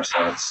there.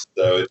 So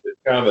it's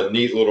kind of a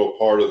neat little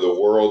part of the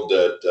world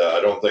that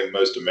I don't think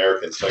most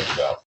Americans think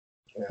about.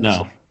 Yeah,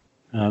 no,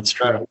 that's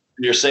true.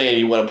 You're saying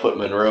you want to put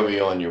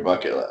Monrovia on your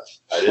bucket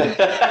list. I didn't.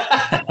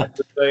 I'm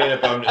just saying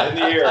if I'm in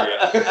the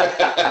area.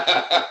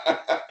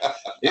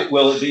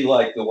 Will it be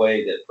like the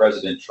way that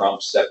President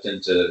Trump stepped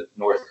into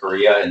North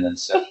Korea and then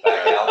stepped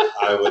back out?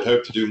 I would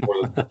hope to do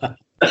more than that.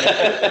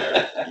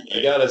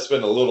 You got to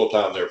spend a little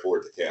time there for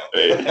it to count.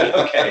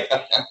 Okay.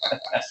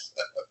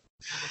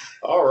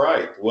 All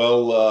right.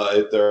 Well,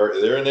 if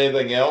there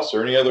anything else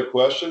or any other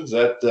questions,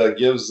 that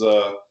gives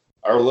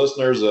our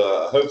listeners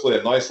hopefully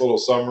a nice little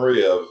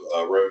summary of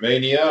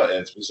Romania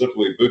and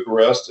specifically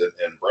Bucharest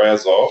and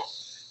Brasov.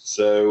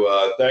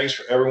 So thanks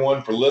for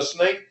everyone for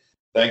listening.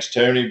 Thanks,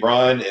 Tony,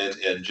 Brian,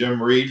 and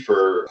Jim Reed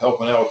for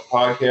helping out with the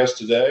podcast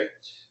today.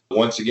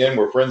 Once again,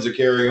 we're Friends That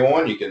Carry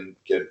On. You can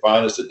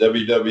find us at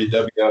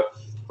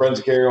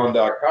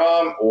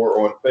www.friendsthatcarryon.com or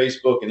on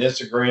Facebook and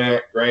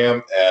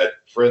Instagram at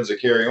Friends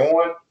That Carry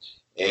On.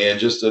 And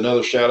just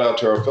another shout out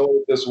to our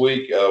affiliate this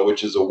week,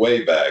 which is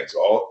Away Bags.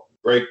 All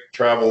great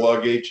travel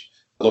luggage.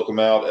 Look them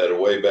out at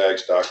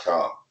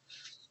awaybags.com.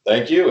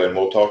 Thank you, and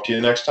we'll talk to you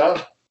next time.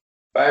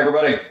 Bye,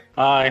 everybody.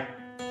 Bye.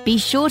 Be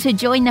sure to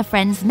join the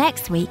Friends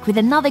next week with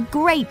another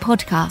great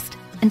podcast.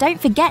 And don't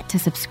forget to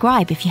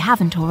subscribe if you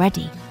haven't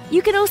already.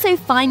 You can also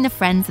find the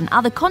Friends and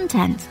other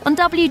content on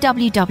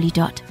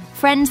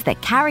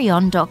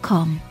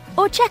www.friendsthatcarryon.com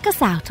or check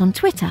us out on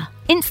Twitter,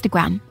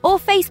 Instagram, or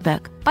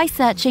Facebook by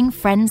searching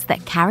Friends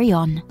That Carry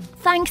On.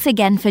 Thanks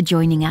again for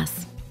joining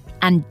us.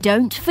 And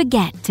don't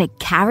forget to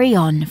carry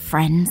on,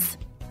 friends.